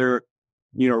sample that they're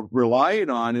relying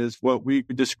on is what we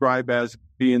could describe as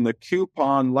being the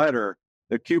coupon letter.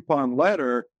 The coupon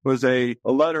letter was a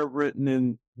letter written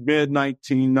in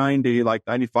mid-1990, like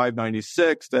 95,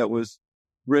 96, that was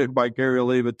written by Gary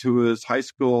Oliva to his high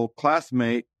school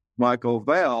classmate, Michael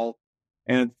Vale.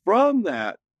 And from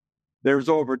that, there's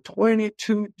over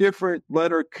 22 different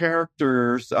letter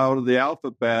characters out of the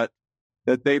alphabet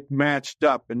that they've matched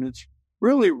up. And it's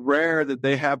really rare that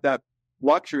they have that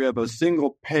luxury of a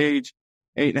single page,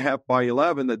 8.5 by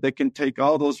 11, that they can take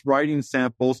all those writing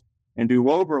samples and do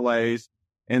overlays,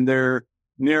 and they're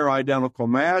near identical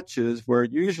matches, where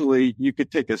usually you could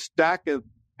take a stack of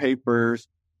papers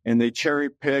and they cherry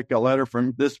pick a letter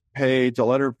from this page, a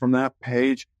letter from that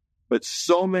page. But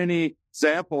so many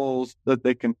samples that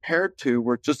they compared to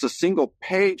were just a single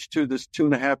page to this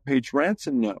 2.5 page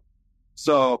ransom note.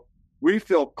 So we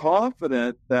feel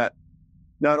confident that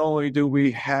not only do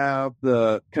we have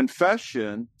the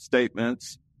confession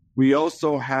statements, we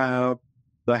also have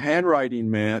the handwriting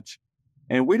match.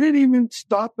 And we didn't even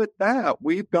stop at that.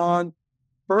 We've gone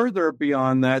further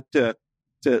beyond that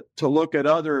to look at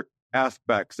other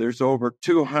aspects. There's over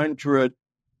 200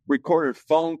 recorded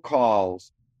phone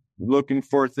calls looking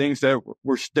for things that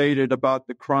were stated about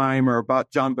the crime or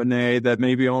about JonBenet that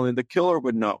maybe only the killer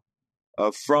would know.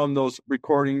 From those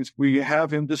recordings, we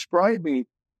have him describing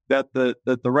that the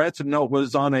ransom note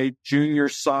was on a junior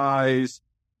size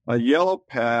yellow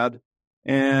pad.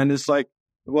 And it's like,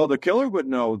 well, the killer would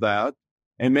know that.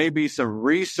 And maybe some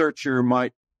researcher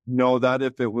might know that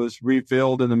if it was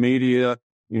revealed in the media,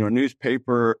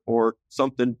 newspaper or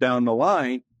something down the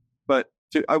line. But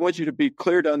I want you to be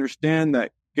clear to understand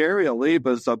that Gary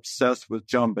Oliva is obsessed with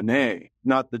JonBenet,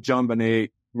 not the JonBenet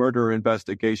murder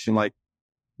investigation like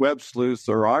web sleuths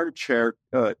or armchair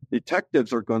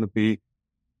detectives are going to be.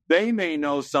 They may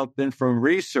know something from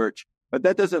research, but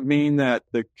that doesn't mean that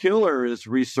the killer is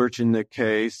researching the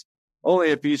case,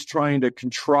 only if he's trying to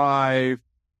contrive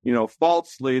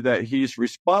falsely that he's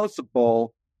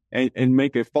responsible and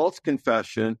make a false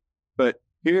confession. But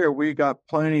here we got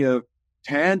plenty of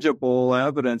tangible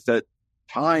evidence that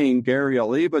tying Gary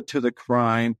Oliva to the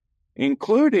crime,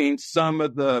 including some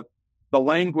of the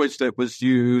language that was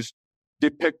used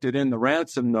depicted in the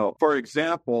ransom note. For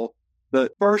example, the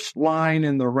first line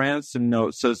in the ransom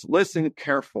note says, "Listen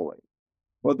carefully."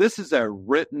 Well, this is a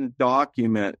written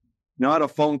document, not a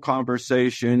phone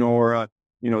conversation or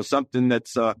something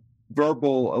that's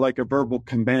verbal, like a verbal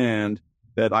command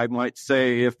that I might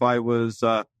say if I was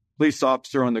a police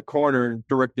officer on the corner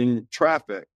directing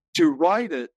traffic. To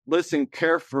write it, "listen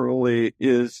carefully"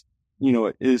 is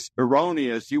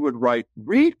erroneous. You would write,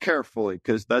 "read carefully,"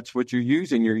 because that's what you're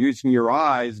using. You're using your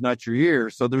eyes, not your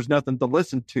ears. So there's nothing to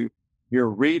listen to. You're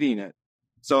reading it.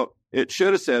 So it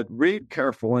should have said, "read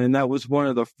carefully." And that was one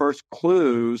of the first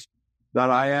clues that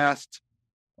I asked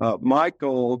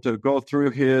Michael to go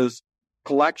through his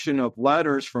collection of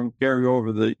letters from Gary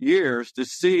over the years to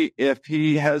see if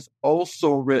he has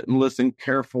also written "listen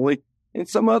carefully" in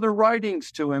some other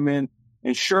writings to him. And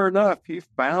And sure enough, he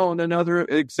found another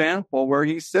example where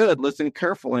he said, listen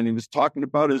carefully. And he was talking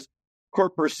about his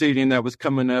court proceeding that was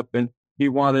coming up, and he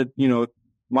wanted,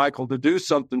 Michael to do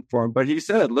something for him. But he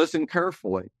said, listen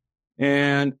carefully.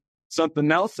 And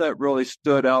something else that really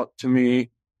stood out to me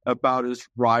about his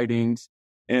writings,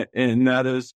 and that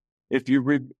is, if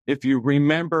you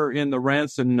remember in the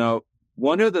ransom note,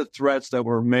 one of the threats that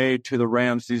were made to the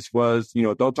Ramseys was,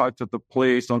 don't talk to the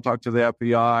police, don't talk to the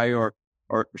FBI,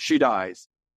 or she dies.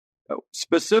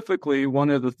 Specifically, one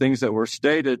of the things that were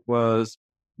stated was,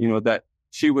 that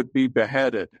she would be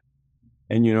beheaded.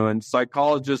 And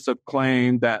psychologists have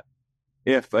claimed that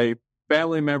if a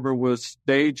family member was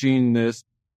staging this,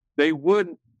 they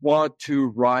wouldn't want to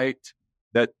write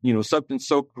that, something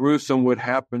so gruesome would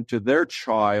happen to their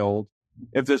child.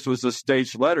 If this was a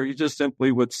staged letter, you just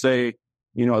simply would say,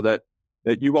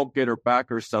 that you won't get her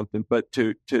back or something. But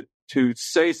to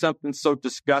say something so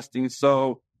disgusting,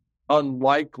 so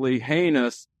unlikely,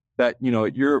 heinous, that,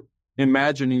 you're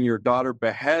imagining your daughter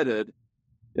beheaded,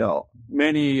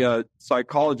 many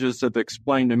psychologists have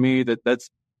explained to me that that's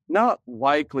not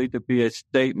likely to be a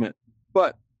statement.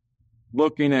 But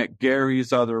looking at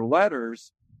Gary's other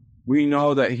letters, we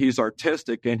know that he's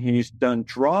artistic and he's done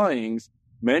drawings.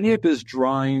 Many of his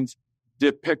drawings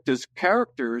depict his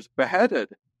characters beheaded.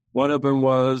 One of them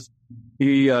was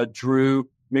he drew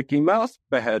Mickey Mouse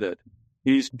beheaded.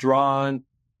 He's drawn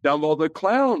Dumbo the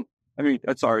Clown.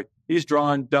 He's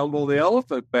drawn Dumbo the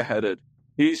Elephant beheaded.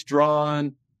 He's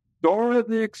drawn Dora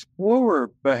the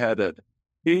Explorer beheaded.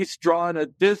 He's drawn a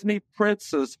Disney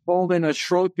princess holding a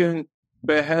shrunken,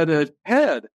 beheaded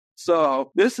head.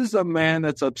 So this is a man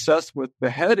that's obsessed with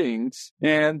beheadings,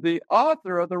 and the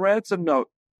author of the ransom note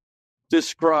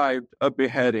described a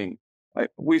beheading.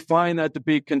 We find that to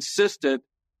be consistent,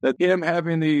 that him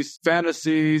having these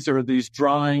fantasies or these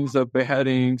drawings of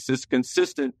beheadings is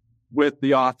consistent with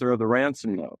the author of the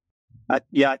ransom note.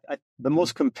 The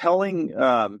most compelling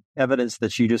evidence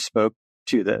that you just spoke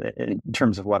to, that in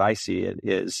terms of what I see it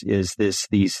is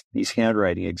these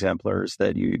handwriting exemplars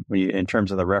that in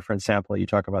terms of the reference sample, you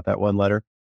talk about that one letter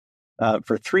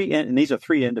for three, and these are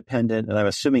three independent, and I'm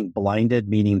assuming blinded,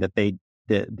 meaning that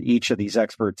each of these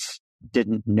experts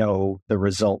didn't know the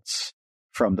results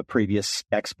from the previous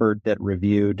expert that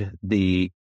reviewed the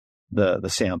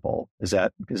sample. Is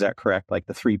that correct? Like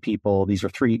the three people, these are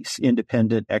three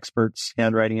independent experts,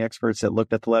 handwriting experts that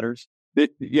looked at the letters?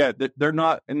 They're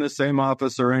not in the same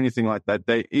office or anything like that.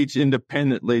 They each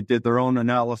independently did their own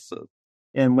analysis.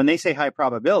 And when they say high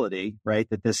probability, right,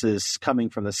 that this is coming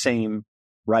from the same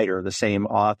writer, the same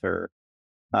author,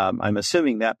 I'm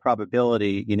assuming that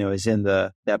probability, is in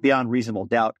that beyond reasonable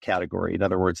doubt category. In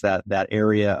other words, that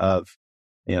area of,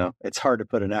 it's hard to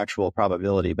put an actual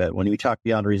probability, but when we talk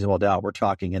beyond reasonable doubt, we're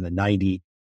talking in the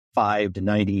 95 to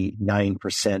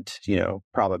 99%,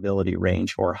 probability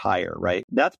range or higher, right?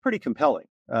 That's pretty compelling.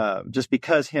 Just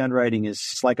because handwriting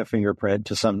is like a fingerprint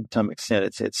to some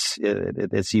extent,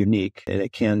 it's unique, and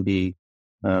it can be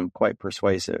quite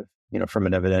persuasive, from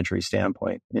an evidentiary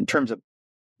standpoint. In terms of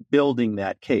building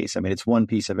that case, it's one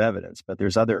piece of evidence, but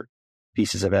there's other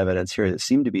pieces of evidence here that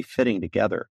seem to be fitting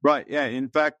together. Right. Yeah. In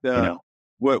fact,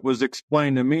 what was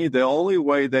explained to me, the only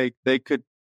way they could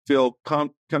feel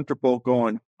comfortable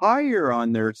going higher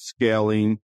on their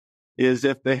scaling is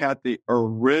if they had the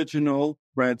original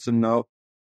ransom note,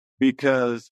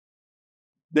 because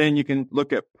then you can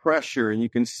look at pressure and you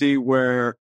can see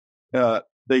where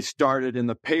they started in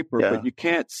the paper, but you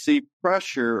can't see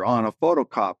pressure on a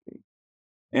photocopy.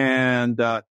 And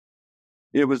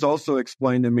it was also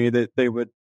explained to me that they would,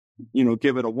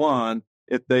 give it a 1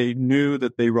 if they knew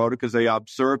that they wrote it because they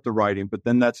observed the writing. But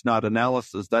then that's not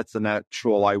analysis. That's an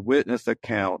actual eyewitness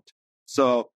account.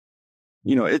 So,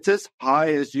 it's as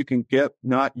high as you can get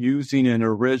not using an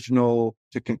original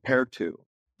to compare to.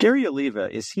 Gary Oliva,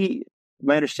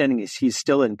 my understanding is he's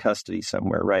still in custody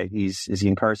somewhere, right? Is he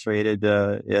incarcerated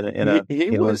in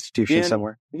an institution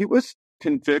somewhere? He was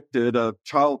convicted of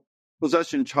child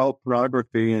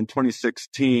pornography in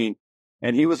 2016,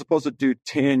 and he was supposed to do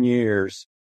 10 years.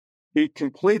 He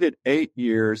completed 8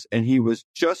 years, and he was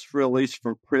just released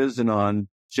from prison on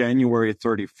January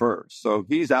 31st. So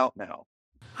he's out now.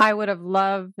 I would have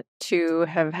loved to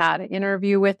have had an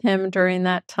interview with him during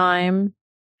that time,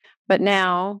 but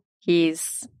now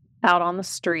he's out on the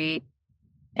street,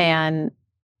 and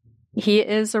he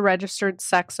is a registered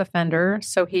sex offender,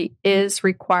 so he is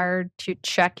required to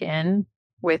check in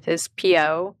with his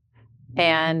PO,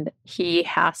 and he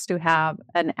has to have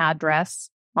an address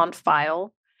on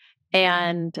file.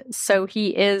 And so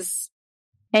he is,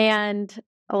 and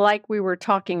like we were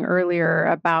talking earlier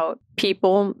about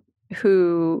people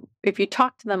who, if you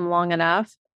talk to them long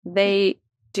enough, they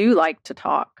do like to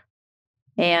talk.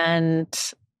 And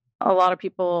a lot of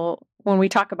people, when we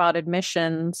talk about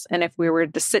admissions, and if we were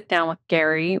to sit down with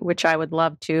Gary, which I would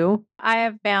love to, I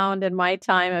have found in my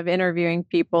time of interviewing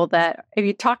people that if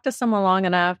you talk to someone long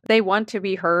enough, they want to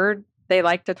be heard. They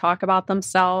like to talk about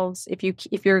themselves. If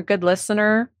you're a good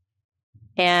listener,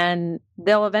 and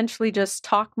they'll eventually just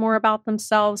talk more about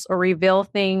themselves or reveal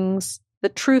things. The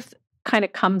truth kind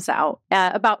of comes out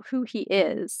about who he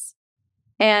is.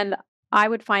 And I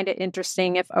would find it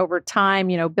interesting if over time,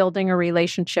 building a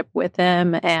relationship with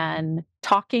him and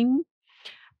talking.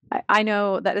 I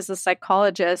know that as a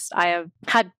psychologist, I have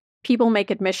had people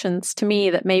make admissions to me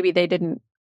that maybe they didn't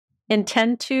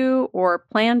intend to or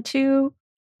plan to,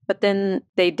 but then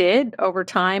they did over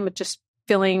time, just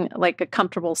feeling like a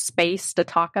comfortable space to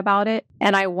talk about it.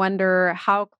 And I wonder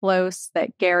how close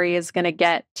that Gary is going to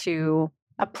get to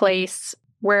a place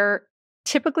where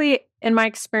typically, in my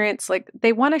experience, like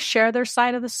they want to share their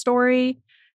side of the story.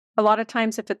 A lot of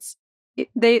times if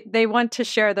they want to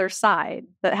share their side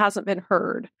that hasn't been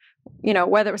heard,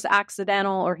 whether it was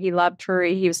accidental or he loved her,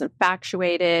 he was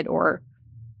infatuated, or,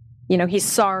 he's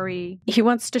sorry. He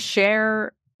wants to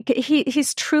share.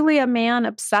 He's truly a man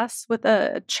obsessed with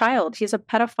a child. He's a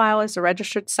pedophile. He's a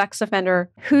registered sex offender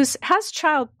who has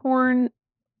child porn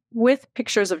with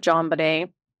pictures of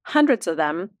JonBenet, hundreds of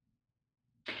them.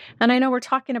 And I know we're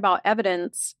talking about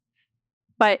evidence,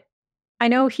 but I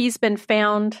know he's been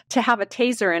found to have a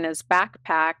taser in his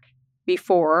backpack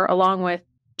before, along with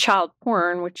child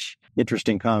porn, which...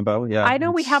 Interesting combo, yeah. I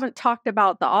know we haven't talked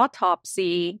about the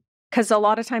autopsy because a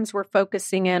lot of times we're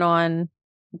focusing in on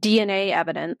DNA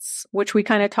evidence, which we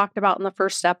kind of talked about in the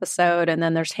first episode, and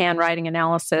then there's handwriting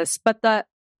analysis. But the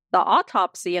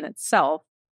autopsy in itself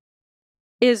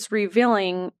is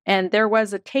revealing, and there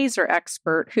was a taser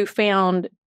expert who found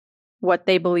what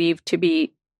they believe to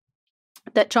be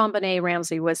that JonBenet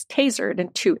Ramsey was tasered in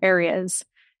 2 areas.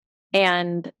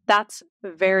 And that's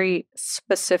very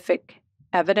specific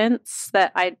evidence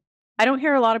that I don't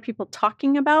hear a lot of people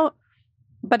talking about,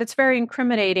 but it's very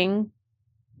incriminating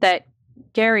that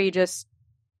Gary just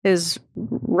is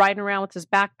riding around with his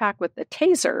backpack with a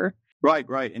taser.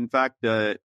 Right. In fact,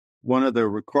 one of the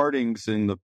recordings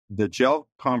in the jail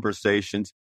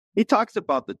conversations, he talks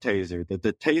about the taser, that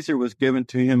the taser was given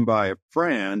to him by a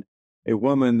friend, a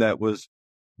woman that was,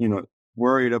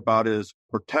 worried about his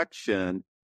protection.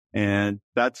 And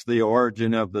that's the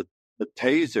origin of the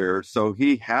taser. So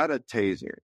he had a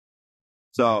taser.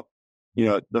 So,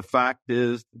 the fact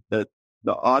is that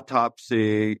the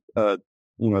autopsy, the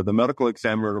medical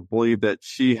examiner believed that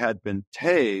she had been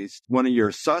tased. One of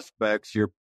your suspects,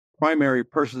 your primary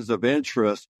persons of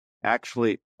interest,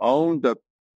 actually owned a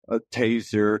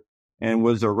taser and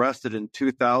was arrested in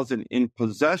 2000 in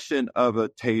possession of a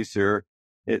taser.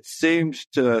 It seems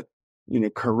to,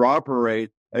 corroborate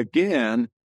again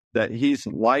that he's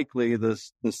likely the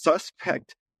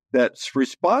suspect that's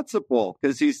responsible,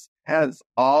 because he has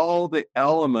all the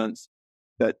elements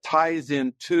that ties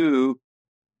into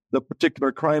the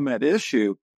particular crime at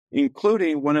issue,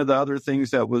 including one of the other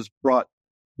things that was brought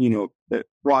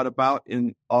about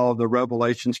in all the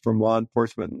revelations from law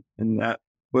enforcement, and that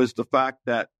was the fact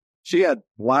that she had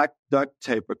black duct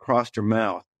tape across her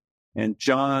mouth. And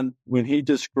John, when he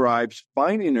describes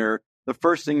finding her, the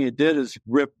first thing he did is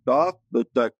ripped off the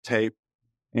duct tape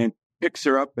and picks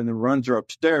her up and then runs her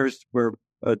upstairs where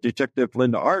Detective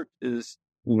Linda Art is,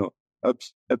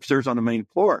 upstairs on the main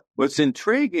floor. What's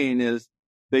intriguing is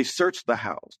they searched the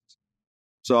house.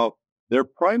 So their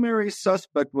primary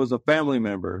suspect was a family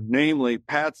member, namely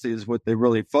Patsy is what they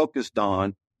really focused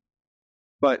on.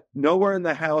 But nowhere in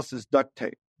the house is duct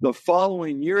tape. The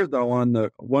following year, though, on the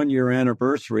 1-year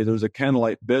anniversary, there was a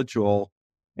candlelight vigil,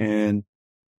 and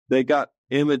they got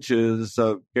images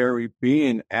of Gary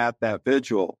being at that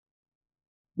vigil.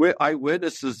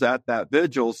 Eyewitnesses at that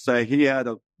vigil say he had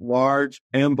a large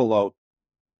envelope,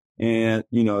 and,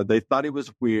 they thought he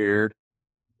was weird.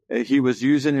 He was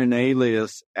using an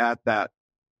alias at that,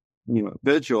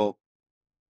 vigil.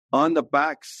 On the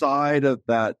back side of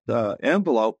that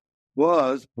envelope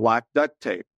was black duct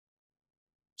tape.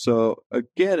 So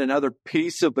again, another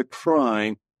piece of the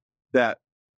crime that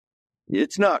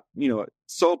it's not,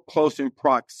 so close in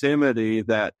proximity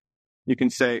that you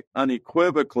can say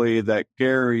unequivocally that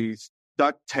Gary's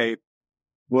duct tape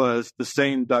was the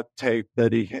same duct tape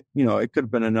that he, it could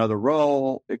have been another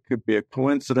roll. It could be a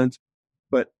coincidence,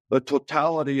 but the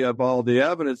totality of all the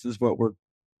evidence is what we're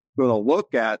going to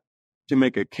look at to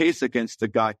make a case against the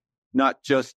guy, not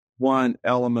just one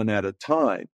element at a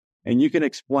time. And you can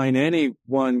explain any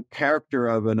one character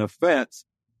of an offense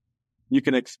you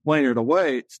can explain it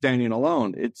away standing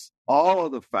alone. It's all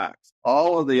of the facts,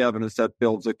 all of the evidence that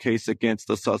builds a case against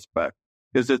the suspect,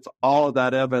 because it's all of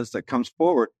that evidence that comes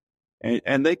forward.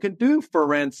 And they can do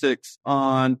forensics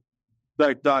on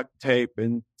the duct tape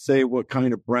and say what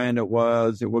kind of brand it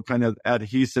was and what kind of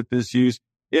adhesive is used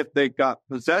if they got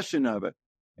possession of it.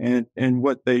 And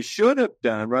what they should have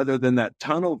done, rather than that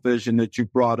tunnel vision that you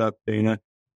brought up, Dana,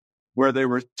 where they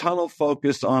were tunnel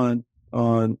focused on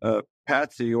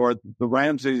Patsy or the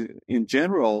Ramsey in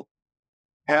general,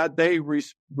 had they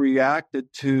reacted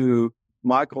to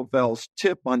Michael Vell's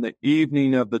tip on the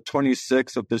evening of the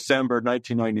 26th of December,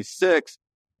 1996,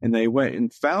 and they went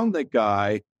and found the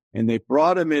guy and they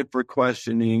brought him in for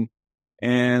questioning,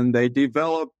 and they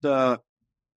developed,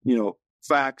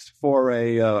 facts for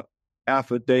a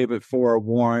affidavit for a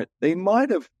warrant. They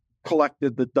might have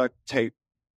collected the duct tape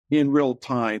in real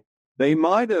time. They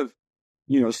might have,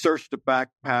 searched the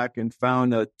backpack and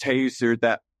found a taser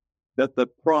that the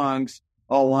prongs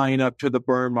all line up to the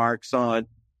burn marks on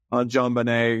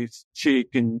JonBenet's cheek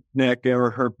and neck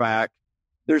or her back.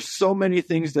 There's so many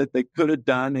things that they could have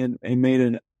done and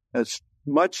made a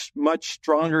much, much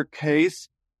stronger case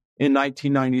in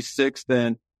 1996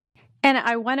 than. And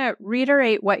I want to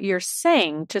reiterate what you're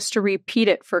saying, just to repeat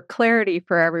it for clarity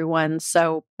for everyone.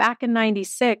 So back in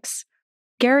 96,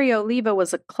 Gary Oliva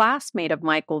was a classmate of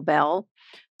Michael Vell.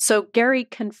 So Gary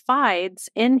confides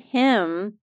in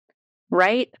him,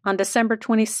 right, on December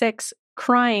 26th,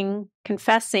 crying,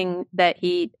 confessing that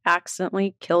he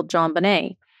accidentally killed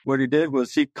JonBenet. What he did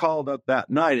was he called up that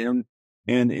night, and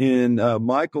in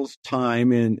Michael's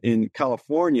time in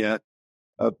California,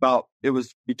 it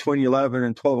was between 11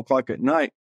 and 12 o'clock at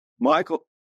night, Michael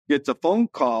gets a phone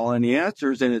call and he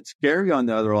answers, and it's Gary on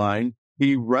the other line.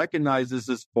 He recognizes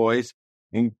his voice,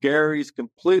 and Gary's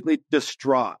completely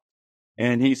distraught,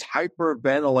 and he's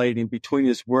hyperventilating between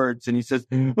his words, and he says,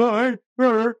 "I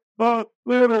heard a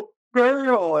little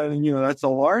girl," and that's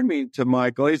alarming to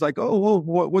Michael. He's like, "Oh,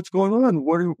 what's going on?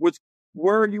 Where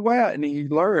are you at?" And he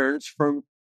learns from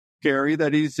Gary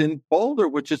that he's in Boulder,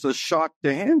 which is a shock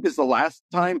to him, because the last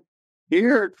time he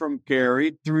heard from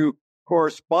Gary through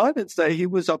correspondence that he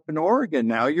was up in Oregon.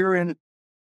 Now you're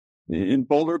in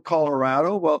Boulder,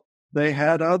 Colorado. Well, they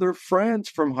had other friends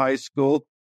from high school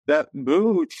that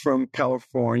moved from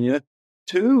California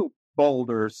to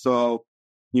Boulder. So,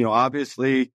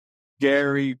 obviously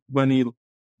Gary, when he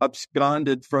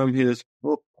absconded from his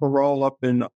parole up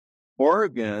in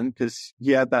Oregon, because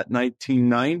he had that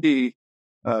 1990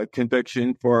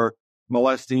 conviction for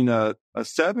molesting a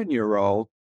 7-year-old,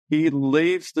 he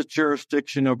leaves the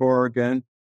jurisdiction of Oregon.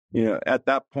 At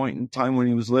that point in time when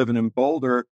he was living in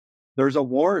Boulder, there's a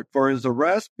warrant for his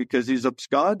arrest because he's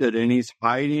absconded and he's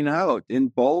hiding out in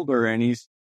Boulder, and he's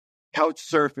couch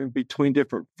surfing between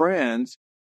different friends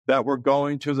that were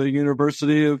going to the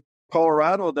University of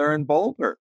Colorado there in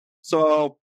Boulder.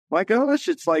 So, my gosh,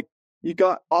 it's like you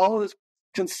got all this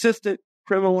consistent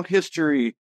criminal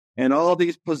history and all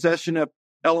these possession of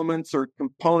elements or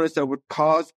components that would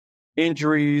cause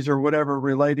injuries or whatever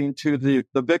relating to the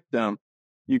victim.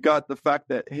 You got the fact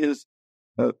that his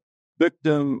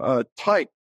victim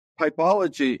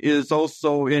typology is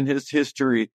also in his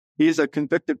history. He's a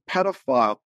convicted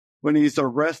pedophile. When he's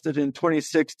arrested in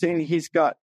 2016, he's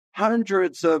got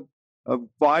hundreds of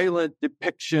violent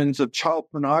depictions of child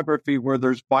pornography where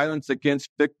there's violence against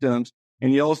victims.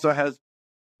 And he also has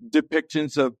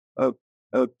depictions of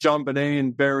JonBenet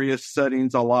in various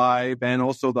settings alive, and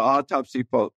also the autopsy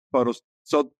photos.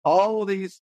 So all of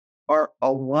these are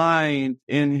aligned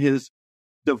in his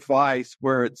device,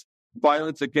 where it's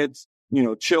violence against,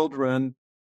 children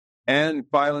and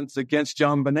violence against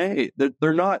JonBenet.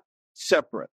 They're not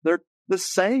separate. They're the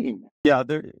same. Yeah,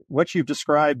 what you've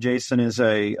described, Jason, is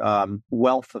a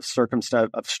wealth of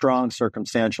strong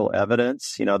circumstantial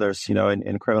evidence. There's,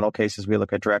 in criminal cases, we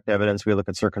look at direct evidence, we look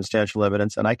at circumstantial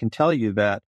evidence, and I can tell you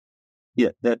that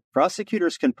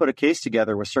prosecutors can put a case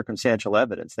together with circumstantial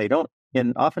evidence. They don't,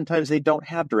 and oftentimes they don't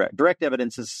have direct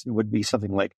evidence. Would be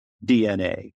something like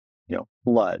DNA,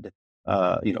 blood,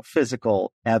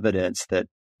 physical evidence that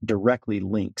directly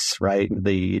links, right,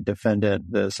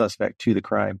 the suspect to the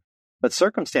crime. But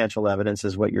circumstantial evidence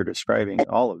is what you're describing,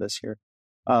 all of this here.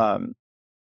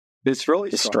 It's really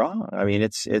strong. I mean,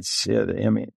 it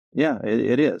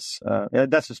is.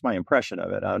 That's just my impression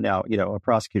of it. Now, a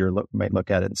prosecutor might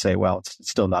look at it and say, well, it's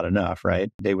still not enough,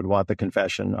 right? They would want the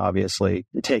confession, obviously,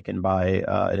 taken by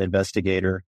an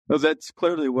investigator. Well, that's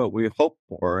clearly what we hope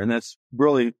for. And that's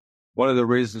really one of the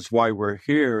reasons why we're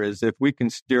here, is if we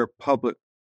can steer public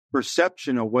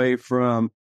perception away from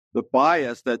the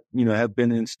bias that, have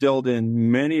been instilled in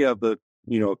many of the,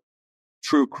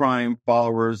 true crime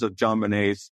followers of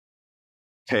JonBenet's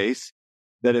case,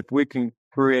 that if we can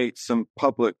create some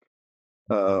public,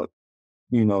 some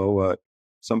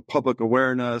public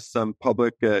awareness, some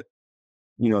public,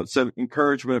 some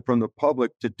encouragement from the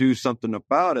public to do something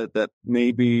about it, that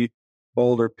maybe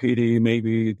Boulder PD,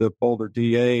 maybe the Boulder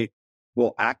DA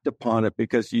will act upon it,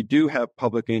 because you do have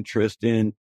public interest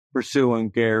in pursuing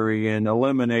Gary and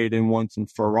eliminating once and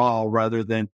for all, rather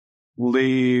than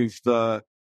leave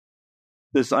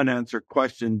this unanswered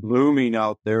question blooming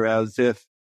out there as if,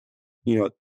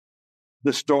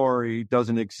 the story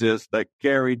doesn't exist, that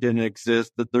Gary didn't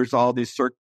exist, that there's all these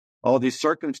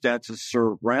circumstances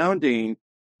surrounding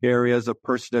Gary as a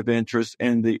person of interest,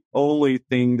 and the only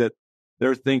thing that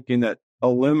they're thinking that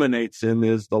eliminates him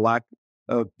is the lack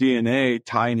of DNA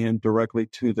tying him directly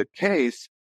to the case.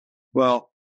 Well,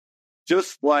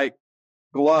 just like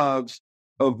gloves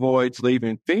avoids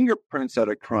leaving fingerprints at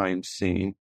a crime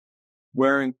scene,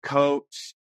 wearing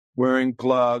coats, wearing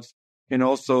gloves can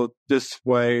also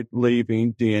dissuade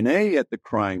leaving DNA at the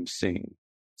crime scene.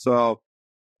 So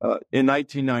in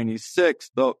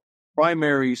 1996, the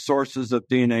primary sources of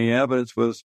DNA evidence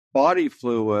was body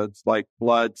fluids like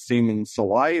blood, semen,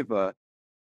 saliva.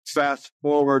 Fast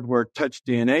forward where touch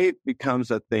DNA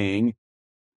becomes a thing.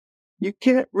 You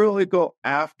can't really go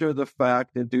after the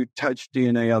fact and do touch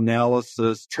DNA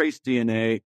analysis, trace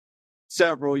DNA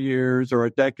several years or a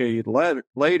decade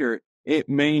later. It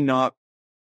may not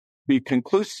be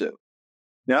conclusive.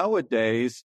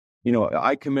 Nowadays,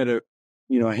 I commit a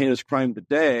heinous crime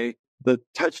today. The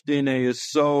touch DNA is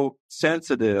so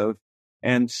sensitive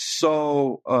and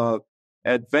so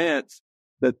advanced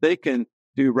that they can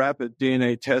do rapid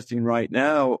DNA testing right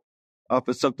now off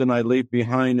of something I leave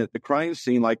behind at the crime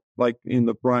scene, like in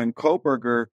the Brian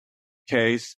Koberger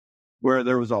case, where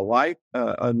there was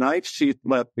a knife sheath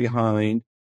left behind.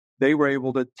 They were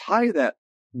able to tie that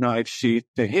knife sheath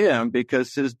to him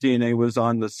because his DNA was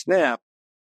on the snap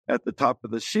at the top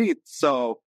of the sheath.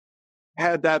 So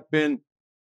had that been...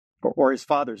 Or his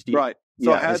father's DNA. Right.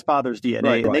 So his father's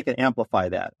DNA, and they can amplify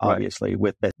that, obviously,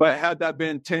 with this. But had that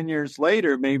been 10 years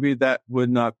later, maybe that would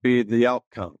not be the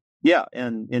outcome. Yeah,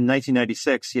 and in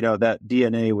 1996, that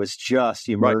DNA was just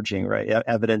emerging, right?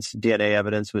 DNA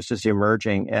evidence was just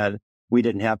emerging, and we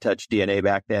didn't have touch DNA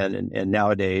back then. And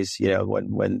nowadays,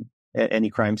 when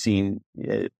any crime scene,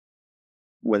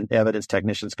 when evidence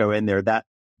technicians go in there, that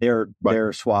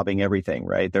they're swabbing everything,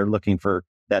 right? They're looking for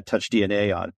that touch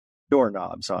DNA on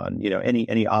doorknobs, on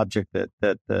any object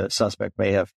that the suspect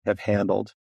may have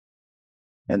handled,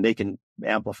 and they can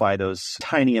amplify those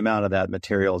tiny amount of that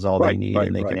material is all they need,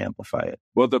 and they can amplify it.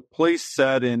 Well, the police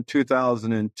said in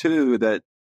 2002 that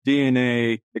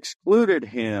DNA excluded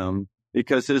him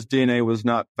because his DNA was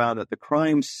not found at the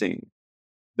crime scene.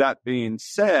 That being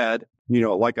said,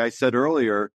 like I said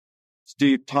earlier,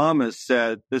 Steve Thomas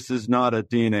said this is not a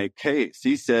DNA case.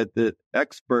 He said that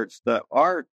experts that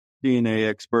are DNA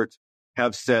experts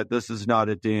have said this is not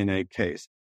a DNA case.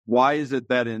 Why is it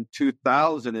that in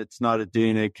 2000 it's not a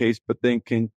DNA case, but then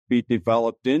can be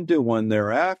developed into one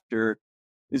thereafter,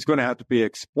 is going to have to be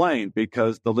explained,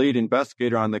 because the lead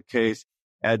investigator on the case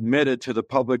admitted to the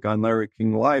public on Larry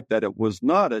King Live that it was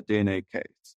not a DNA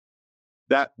case.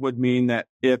 That would mean that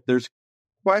if there's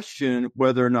question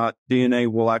whether or not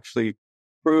DNA will actually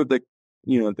prove the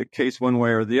case one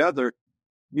way or the other,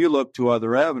 you look to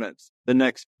other evidence. The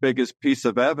next biggest piece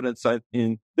of evidence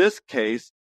in this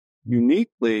case,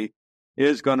 uniquely,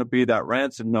 is going to be that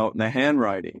ransom note and the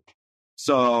handwriting.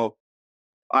 So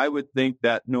I would think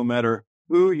that no matter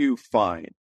who you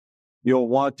find, you'll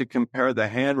want to compare the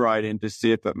handwriting to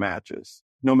see if it matches,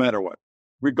 no matter what,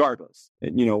 regardless.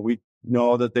 And, we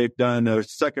know that they've done a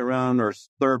second round or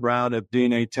third round of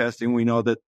DNA testing. We know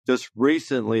that just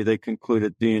recently they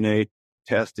concluded DNA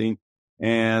testing,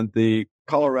 and the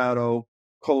Colorado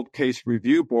Cold Case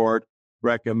Review Board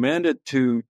recommended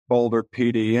to Boulder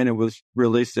PD, and it was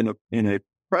released in a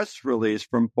press release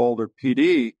from Boulder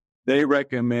PD. They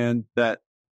recommend that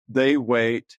they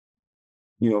wait,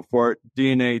 for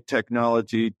DNA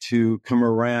technology to come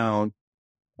around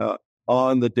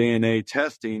on the DNA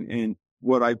testing. And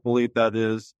what I believe that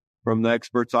is, from the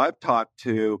experts I've talked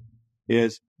to,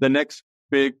 is the next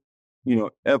big,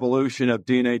 evolution of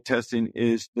DNA testing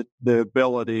is the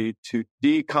ability to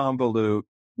deconvolute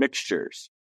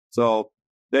mixtures. So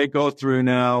they go through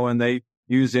now and they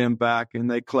use MBAC and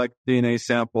they collect DNA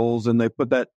samples and they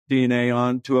put that DNA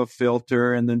onto a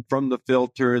filter. And then from the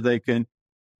filter, they can,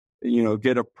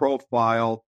 get a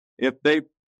profile. If they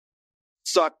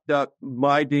sucked up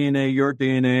my DNA, your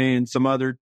DNA, and some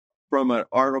other from an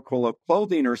article of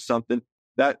clothing or something,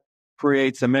 that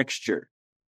creates a mixture.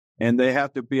 And they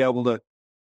have to be able to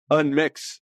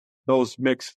unmix those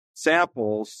mixed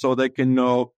samples so they can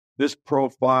know this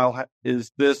profile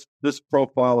is this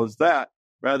profile is that,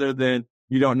 rather than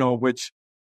you don't know which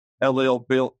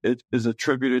allele is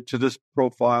attributed to this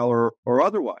profile or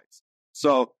otherwise.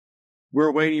 So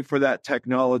we're waiting for that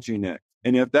technology next.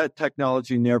 And if that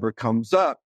technology never comes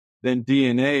up, then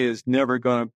DNA is never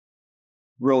going to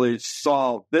really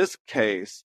solve this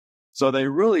case. So they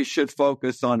really should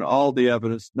focus on all the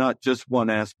evidence, not just one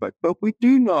aspect. But we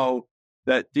do know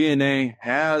that DNA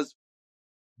has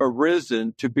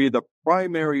arisen to be the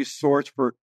primary source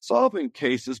for solving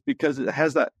cases because it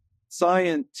has that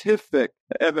scientific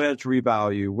evidentiary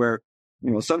value where,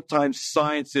 sometimes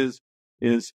science is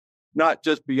not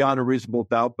just beyond a reasonable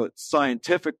doubt, but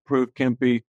scientific proof can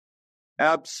be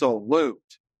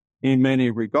absolute in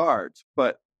many regards.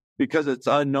 But because it's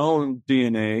unknown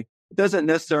DNA, it doesn't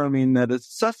necessarily mean that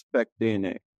it's suspect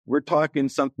DNA. We're talking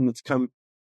something that's come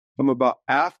about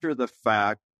after the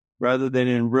fact rather than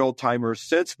in real time or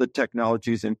since the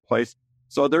technology is in place.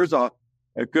 So there's a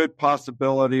good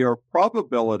possibility or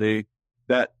probability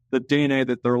that the DNA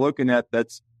that they're looking at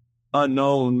that's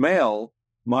unknown male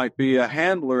might be a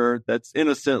handler that's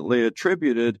innocently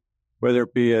attributed, whether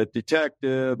it be a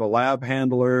detective, a lab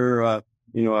handler,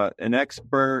 an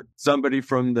expert, somebody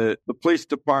from the police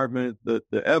department, the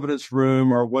evidence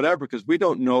room or whatever, because we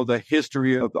don't know the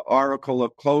history of the article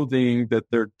of clothing that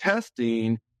they're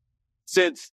testing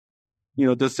since,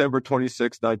 December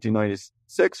 26,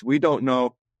 1996. We don't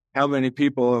know how many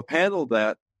people have handled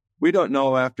that. We don't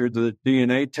know after the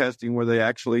DNA testing where they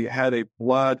actually had a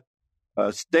blood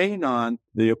stain on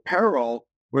the apparel,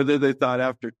 whether they thought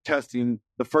after testing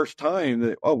the first time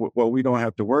that, we don't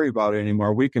have to worry about it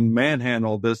anymore. We can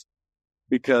manhandle this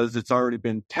because it's already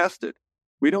been tested.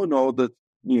 We don't know that,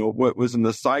 what was in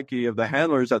the psyche of the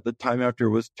handlers at the time after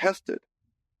it was tested.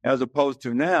 As opposed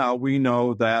to now, we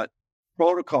know that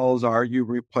protocols are you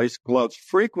replace gloves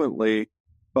frequently,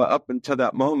 but up until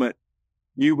that moment,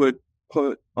 you would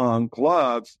put on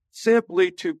gloves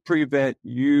simply to prevent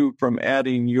you from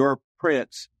adding your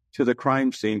prints to the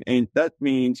crime scene. And that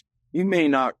means you may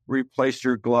not replace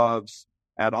your gloves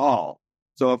at all.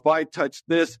 So if I touch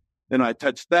this, then I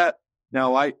touch that.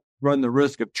 Now I run the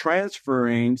risk of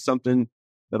transferring something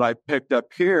that I picked up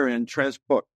here and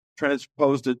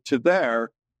transposed it to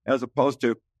there, as opposed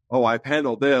to, I've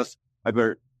handled this. I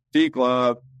better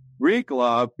deglove,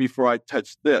 reglove before I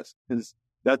touch this. Because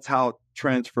that's how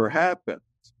transfer happens.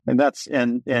 And that's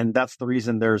the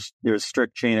reason there's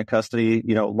strict chain of custody,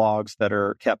 logs that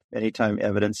are kept anytime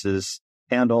evidence is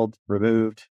handled,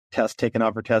 removed, taken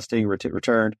out for testing,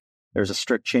 returned. There's a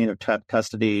strict chain of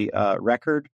custody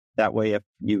record. That way, if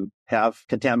you have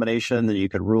contamination, then you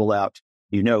can rule out,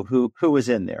 who was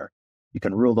in there. You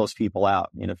can rule those people out.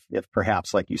 And if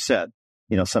perhaps, like you said,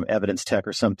 some evidence tech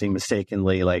or something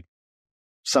mistakenly, like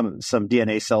some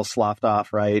DNA cells sloughed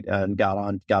off, right, and got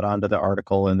onto the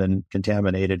article and then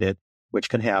contaminated it, which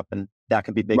can happen. That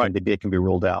can be big, right. It can be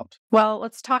ruled out. Well,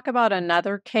 let's talk about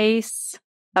another case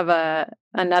of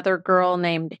another girl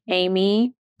named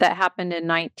Amy that happened in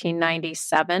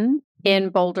 1997 in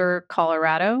Boulder,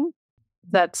 Colorado.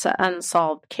 That's an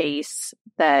unsolved case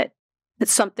that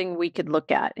it's something we could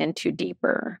look at into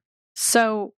deeper.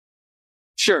 So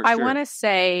I want to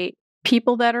say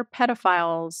people that are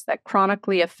pedophiles that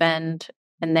chronically offend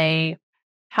and they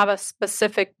have a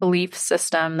specific belief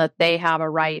system that they have a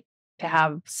right to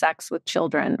have sex with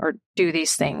children or do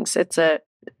these things.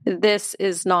 This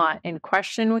is not in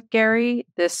question with Gary.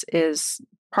 This is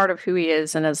part of who he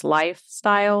is and his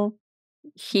lifestyle.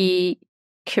 He's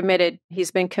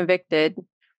been convicted,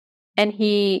 and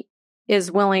he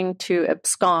is willing to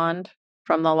abscond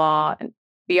from the law and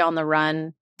be on the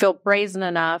run, feel brazen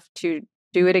enough to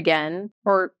do it again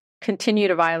or continue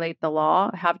to violate the law,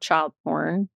 have child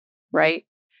porn, right?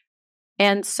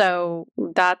 And so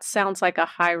that sounds like a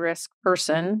high-risk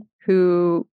person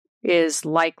who is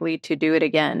likely to do it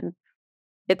again.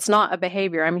 It's not a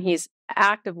behavior. I mean, he's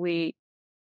actively...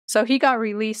 So he got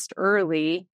released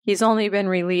early. He's only been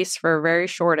released for a very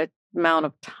short amount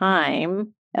of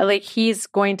time. Like, he's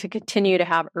going to continue to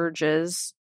have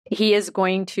urges. He is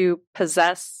going to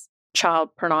possess child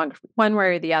pornography one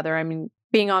way or the other. I mean,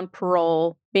 being on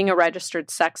parole, being a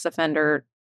registered sex offender,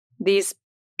 these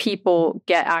people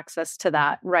get access to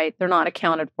that, right? They're not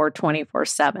accounted for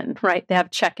 24/7, right? They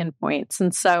have check-in points.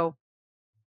 And so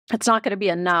it's not going to be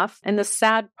enough. And the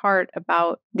sad part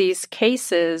about these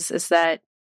cases is that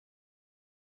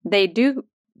they do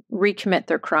recommit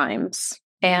their crimes.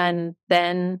 And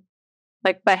then,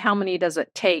 but how many does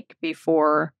it take? Because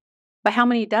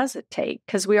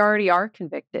we already are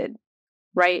convicted,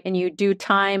 right? And you do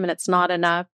time and it's not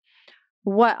enough.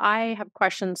 what I have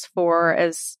questions for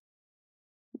is,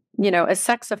 as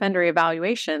sex offender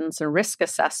evaluations and risk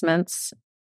assessments,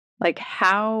 like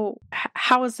how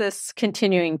is this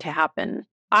continuing to happen?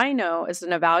 I know as an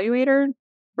evaluator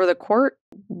for the court,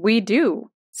 we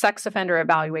do sex offender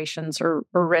evaluations or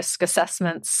risk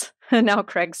assessments. Now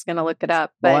Craig's going to look it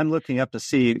up. Well, I'm looking up to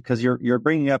see, because you're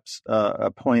bringing up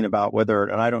a point about whether,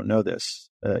 and I don't know this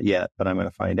yet, but I'm going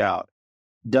to find out.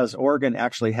 Does Oregon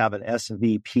actually have an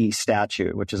SVP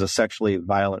statute, which is a sexually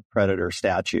violent predator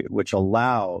statute, which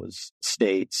allows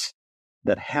states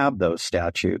that have those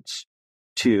statutes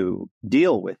to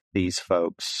deal with these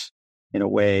folks in a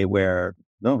way where,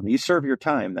 no, you serve your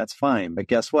time, that's fine. But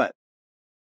guess what?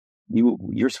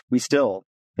 We still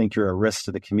think you're a risk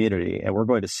to the community, and we're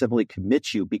going to civilly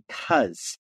commit you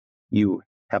because you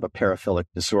have a paraphilic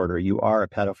disorder. You are a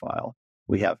pedophile.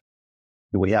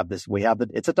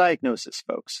 It's a diagnosis,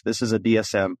 folks. This is a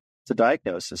DSM. It's a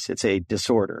diagnosis. It's a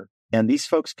disorder. And these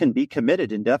folks can be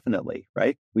committed indefinitely,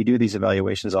 right? We do these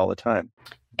evaluations all the time.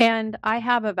 And I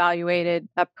have evaluated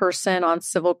a person on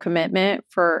civil commitment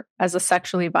as a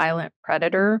sexually violent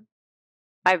predator.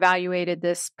 I evaluated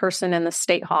this person in the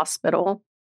state hospital,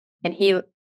 and he would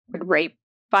rape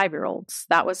 5-year-olds.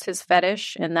 That was his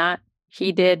fetish, and that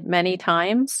he did many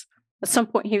times. At some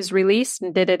point, he was released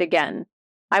and did it again.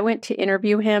 I went to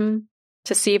interview him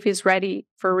to see if he's ready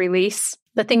for release.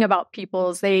 The thing about people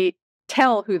is they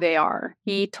tell who they are.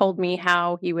 He told me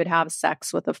how he would have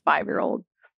sex with a 5-year-old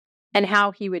and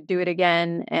how he would do it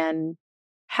again and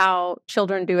how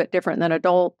children do it different than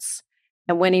adults.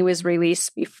 And when he was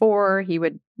released before, he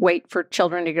would wait for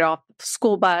children to get off the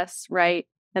school bus, right?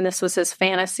 And this was his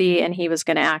fantasy, and he was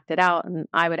going to act it out. And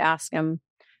I would ask him,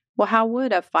 well, how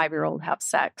would a 5-year-old have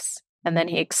sex? And then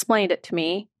he explained it to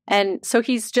me. And so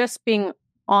he's just being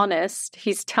honest.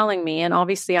 He's telling me, and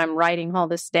obviously I'm writing all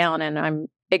this down and I'm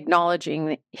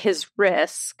acknowledging his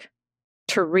risk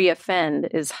to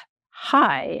reoffend is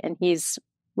high, and he's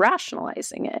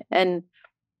rationalizing it. And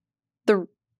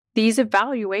these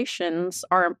evaluations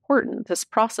are important. This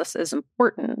process is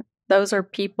important. Those are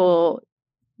people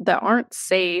that aren't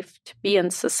safe to be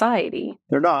in society.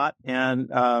 They're not. And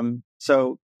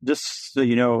so just so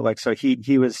you know, so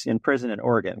he was in prison in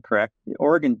Oregon, correct?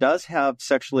 Oregon does have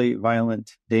sexually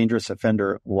violent, dangerous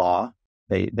offender law.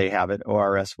 They have it,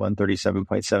 ORS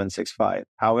 137.765.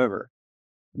 However,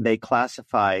 they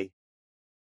classify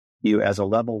you as a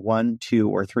level 1, 2,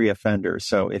 or 3 offender.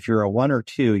 So if you're a 1 or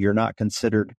 2, you're not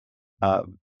considered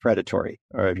predatory.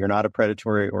 Or if you're not a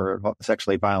predatory or a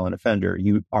sexually violent offender,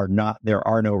 you are not. There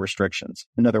are no restrictions.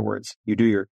 In other words, you do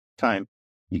your time,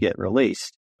 you get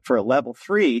released. For a level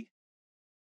 3,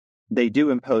 they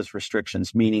do impose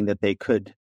restrictions, meaning that they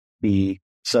could be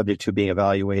subject to being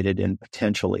evaluated and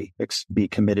potentially be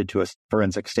committed to a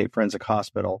state forensic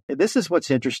hospital. This is what's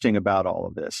interesting about all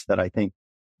of this that I think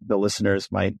the listeners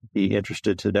might be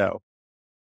interested to know.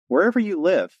 Wherever you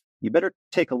live, you better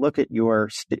take a look at your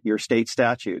state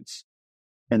statutes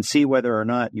and see whether or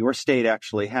not your state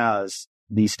actually has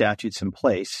these statutes in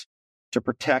place to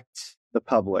protect the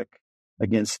public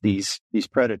against these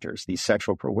predators, these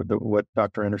sexual, what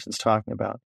Dr. Anderson's talking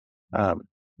about,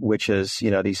 which is,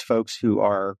 these folks who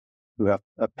have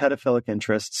pedophilic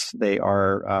interests. They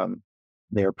are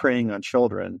preying on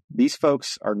children. These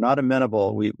folks are not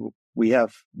amenable. We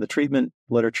have the treatment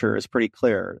literature is pretty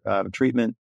clear.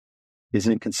 Treatment is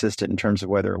inconsistent in terms of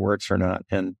whether it works or not.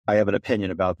 And I have an opinion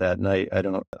about that.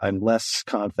 And I'm less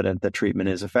confident that treatment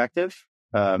is effective.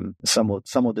 Some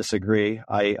will disagree.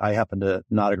 I happen to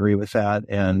not agree with that.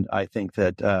 And I think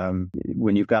that,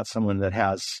 when you've got someone that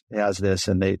has this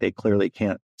and they clearly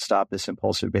can't stop this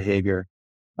impulsive behavior,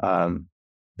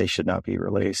 they should not be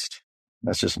released.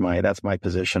 That's my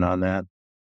position on that.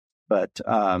 But,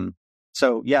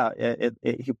 so yeah,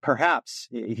 perhaps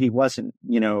he wasn't,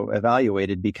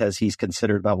 evaluated because he's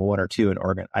considered level 1 or 2 in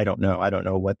Oregon. I don't know. I don't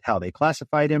know how they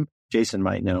classified him. Jason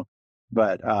might know,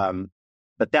 but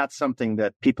that's something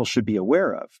that people should be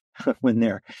aware of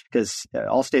because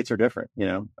all states are different.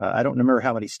 I don't remember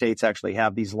how many states actually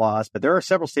have these laws, but there are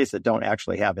several states that don't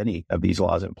actually have any of these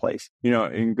laws in place.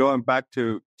 And going back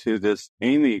to this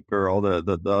Amy girl,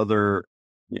 the other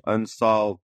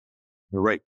unsolved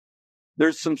rape.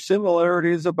 There's some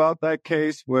similarities about that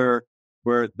case where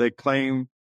they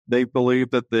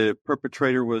believe that the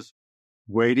perpetrator was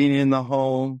waiting in the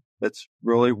home. That's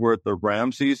really where the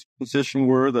Ramsey's position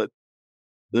were, that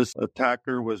this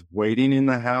attacker was waiting in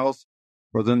the house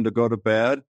for them to go to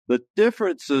bed. The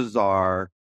differences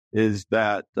is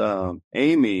that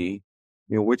Amy,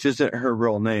 which isn't her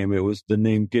real name, it was the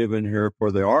name given her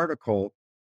for the article,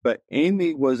 but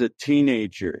Amy was a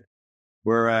teenager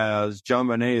whereas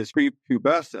JonBenet is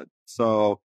prepubescent.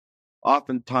 So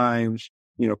oftentimes,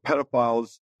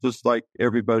 pedophiles, just like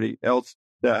everybody else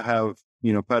that have,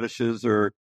 fetishes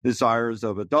or desires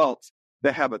of adults,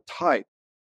 they have a type.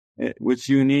 What's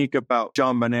unique about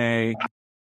JonBenet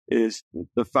is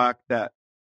the fact that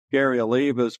Gary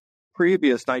Oliva's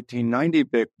previous 1990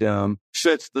 victim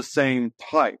fits the same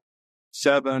type.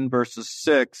 7 versus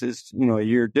 6 is, a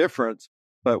year difference,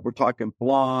 but we're talking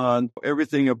blonde.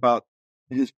 Everything about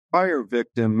his prior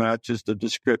victim matches the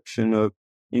description of,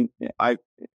 I've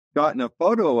gotten a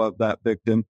photo of that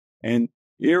victim, and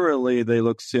eerily they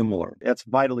look similar. That's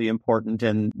vitally important,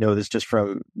 and know this just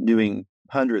from doing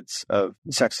hundreds of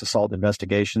sex assault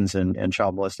investigations and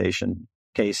child molestation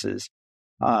cases.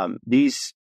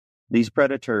 These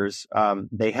predators,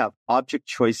 they have object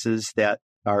choices that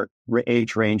are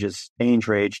age range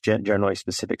generally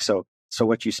specific. So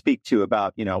what you speak to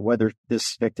about, whether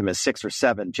this victim is 6 or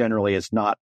 7 generally is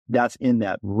not, that's in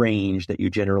that range that you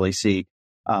generally see.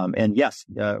 And yes,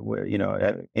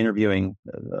 interviewing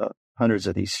hundreds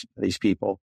of these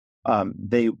people,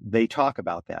 they talk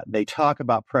about that. They talk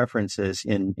about preferences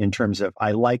in terms of,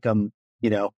 I like them,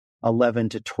 11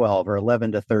 to 12 or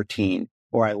 11 to 13,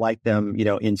 or I like them,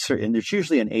 in certain, and there's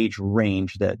usually an age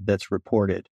range that's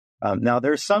reported. Now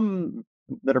there's some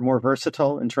that are more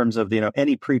versatile in terms of,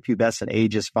 any prepubescent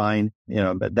age is fine,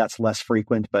 but that's less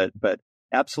frequent, but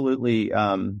absolutely,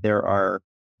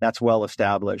 that's well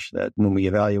established that when we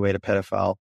evaluate a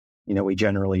pedophile, we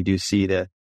generally do see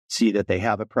that they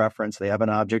have a preference, they have an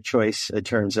object choice in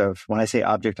terms of, when I say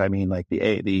object, I mean like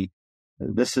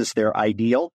this is their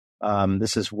ideal.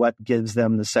 This is what gives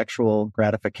them the sexual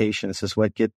gratification. This is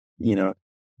what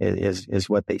is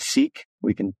what they seek.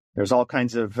 There's all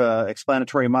kinds of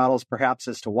explanatory models perhaps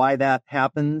as to why that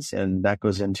happens. And that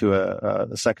goes into a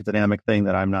psychodynamic thing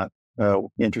that I'm not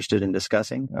interested in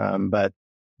discussing. But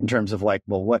in terms of like,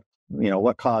 well,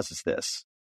 what causes this?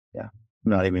 Yeah.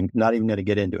 I'm not even going to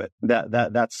get into it.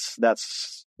 That's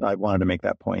I wanted to make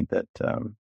that point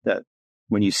that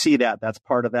when you see that's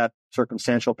part of that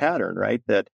circumstantial pattern, right?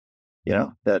 That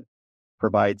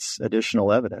provides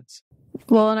additional evidence.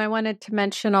 Well, and I wanted to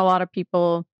mention a lot of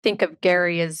people think of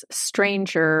Gary as a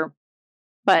stranger,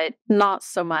 but not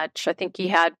so much. I think he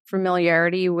had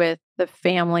familiarity with the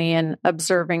family and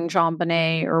observing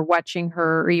JonBenet or watching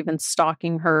her or even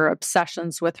stalking her,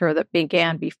 obsessions with her that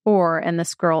began before. And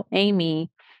this girl,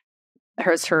 Amy,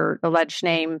 here's her alleged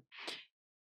name,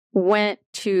 went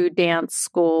to dance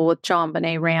school with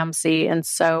JonBenet Ramsey. And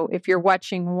so if you're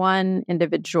watching one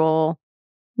individual,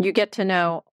 you get to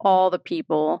know all the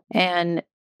people, and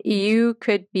you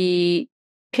could be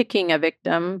picking a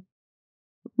victim,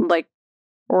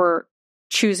 or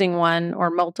choosing one or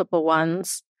multiple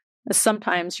ones.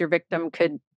 Sometimes your victim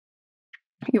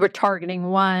you were targeting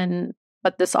one,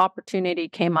 but this opportunity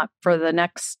came up for the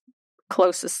next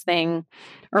closest thing,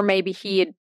 or maybe he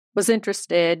was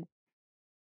interested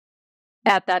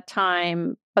at that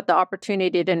time, but the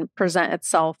opportunity didn't present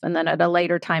itself, and then at a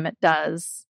later time it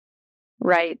does.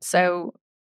 Right. So,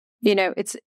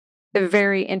 it's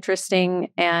very interesting,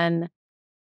 and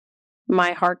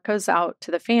my heart goes out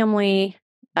to the family.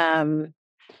 I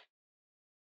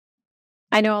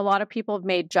know a lot of people have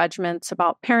made judgments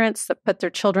about parents that put their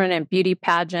children in beauty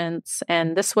pageants,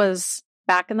 and this was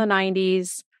back in the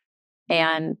 90s,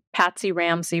 and Patsy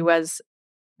Ramsey was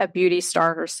a beauty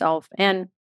star herself, and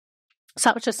so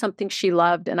that was just something she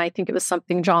loved, and I think it was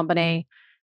something JonBenet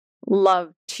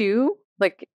loved too,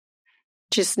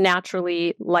 just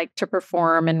naturally liked to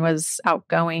perform and was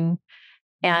outgoing.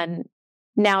 And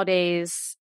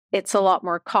nowadays, it's a lot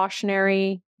more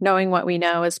cautionary, knowing what we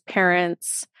know as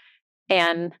parents.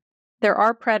 And there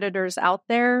are predators out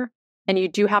there, and you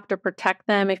do have to protect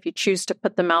them if you choose to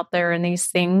put them out there in these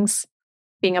things,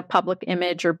 being a public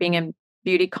image or being in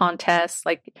beauty contests.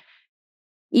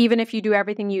 Even if you do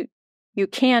everything you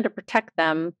can to protect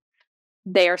them,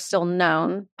 they are still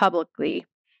known publicly.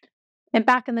 And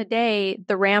back in the day,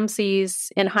 the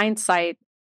Ramseys, in hindsight,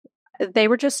 they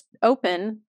were just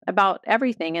open about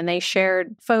everything, and they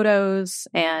shared photos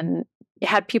and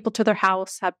had people to their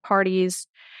house, had parties,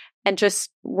 and just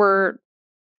were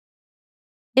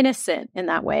innocent in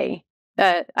that way.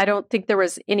 I don't think there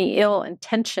was any ill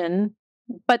intention,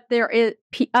 but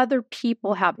other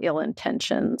people have ill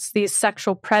intentions. These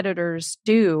sexual predators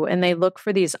do, and they look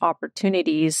for these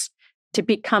opportunities to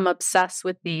become obsessed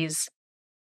with these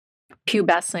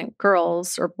pubescent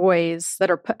girls or boys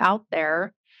that are put out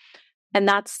there. And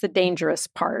that's the dangerous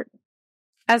part.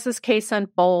 As this case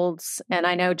unfolds, and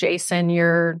I know, Jason,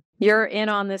 you're in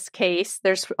on this case,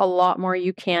 there's a lot more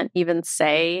you can't even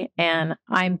say. And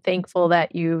I'm thankful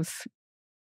that you've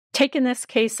taken this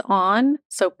case on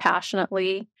so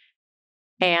passionately,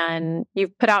 and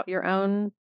you've put out your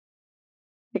own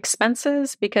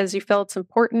expenses because you feel it's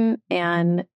important,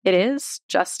 and it is.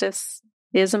 Justice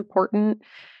is important.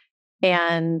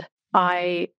 And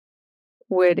I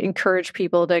would encourage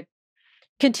people to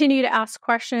continue to ask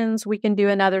questions. We can do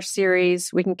another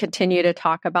series. We can continue to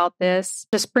talk about this.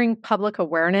 Just bring public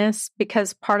awareness,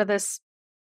 because part of this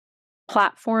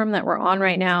platform that we're on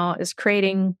right now is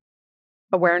creating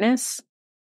awareness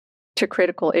to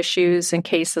critical issues and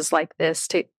cases like this,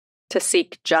 to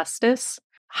seek justice,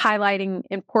 highlighting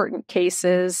important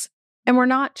cases. And we're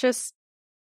not just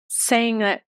saying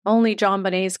that only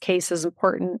JonBenet's case is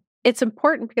important. It's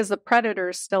important because the predator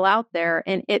is still out there,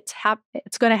 and it's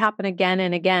going to happen again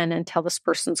and again until this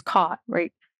person's caught,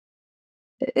 right?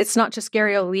 It's not just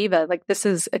Gary Oliva. Like, this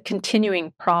is a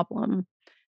continuing problem.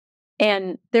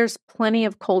 And there's plenty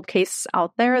of cold cases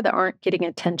out there that aren't getting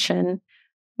attention.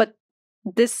 But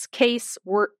this case,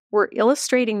 we're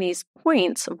illustrating these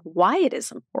points of why it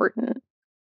is important,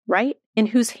 right? And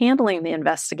who's handling the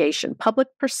investigation, public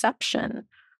perception,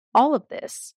 all of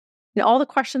this. All the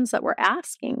questions that we're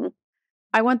asking,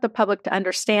 I want the public to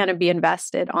understand and be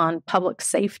invested on public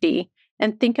safety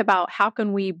and think about how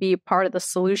can we be part of the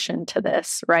solution to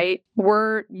this, right?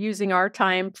 We're using our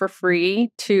time for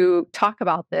free to talk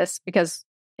about this because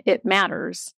it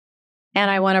matters.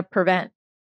 And I want to prevent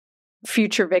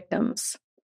future victims.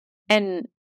 And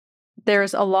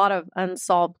there's a lot of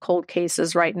unsolved cold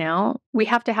cases right now. We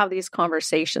have to have these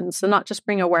conversations and not just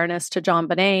bring awareness to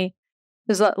JonBenet.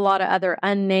 There's a lot of other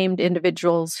unnamed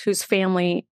individuals whose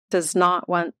family does not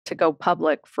want to go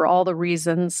public for all the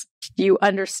reasons. You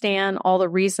understand all the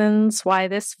reasons why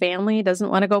this family doesn't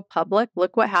want to go public?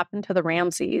 Look what happened to the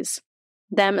Ramseys.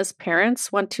 Them as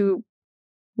parents want to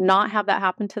not have that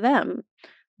happen to them.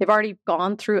 They've already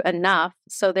gone through enough,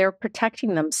 so they're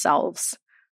protecting themselves.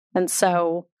 And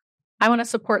so I want to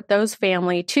support those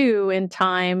family too in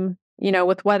time,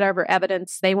 with whatever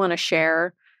evidence they want to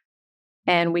share.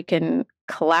 And we can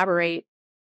collaborate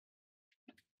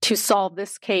to solve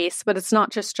this case. But it's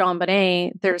not just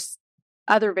JonBenet. There's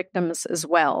other victims as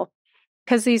well,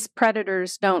 because these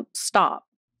predators don't stop.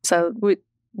 So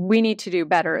we need to do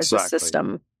better as a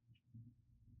system.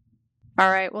 All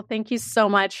right. Well, thank you so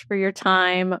much for your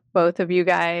time. Both of you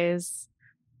guys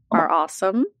are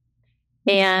awesome.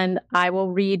 And I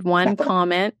will read one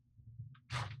comment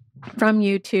from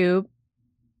YouTube.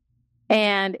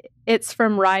 And it's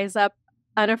from Rise Up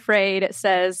Unafraid. It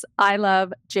says, I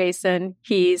love Jason.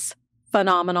 He's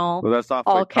phenomenal. Well, that's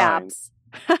all caps.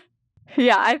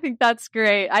 Yeah, I think that's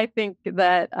great. I think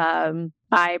that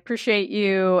I appreciate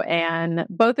you and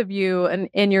both of you and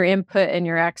in your input and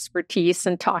your expertise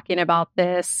in talking about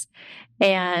this.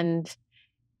 And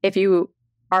if you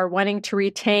are wanting to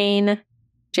retain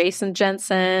Jason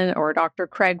Jensen or Dr.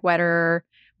 Craig Wetter,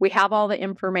 we have all the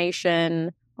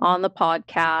information on the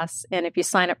podcast. And if you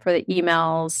sign up for the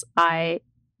emails, I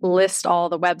list all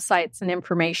the websites and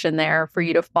information there for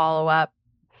you to follow up.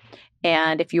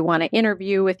 And if you want to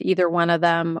interview with either one of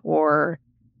them or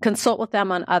consult with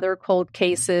them on other cold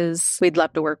cases, we'd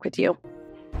love to work with you.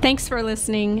 Thanks for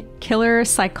listening. Killer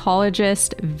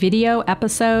Psychologist video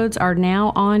episodes are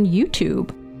now on YouTube,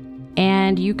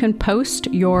 and you can post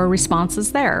your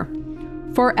responses there.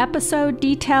 For episode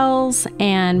details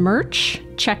and merch,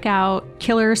 check out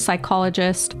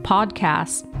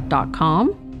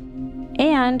killerpsychologistpodcast.com.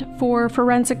 And for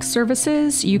forensic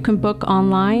services, you can book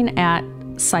online at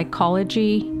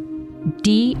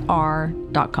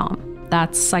psychologydr.com.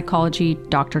 That's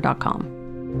psychologydoctor.com.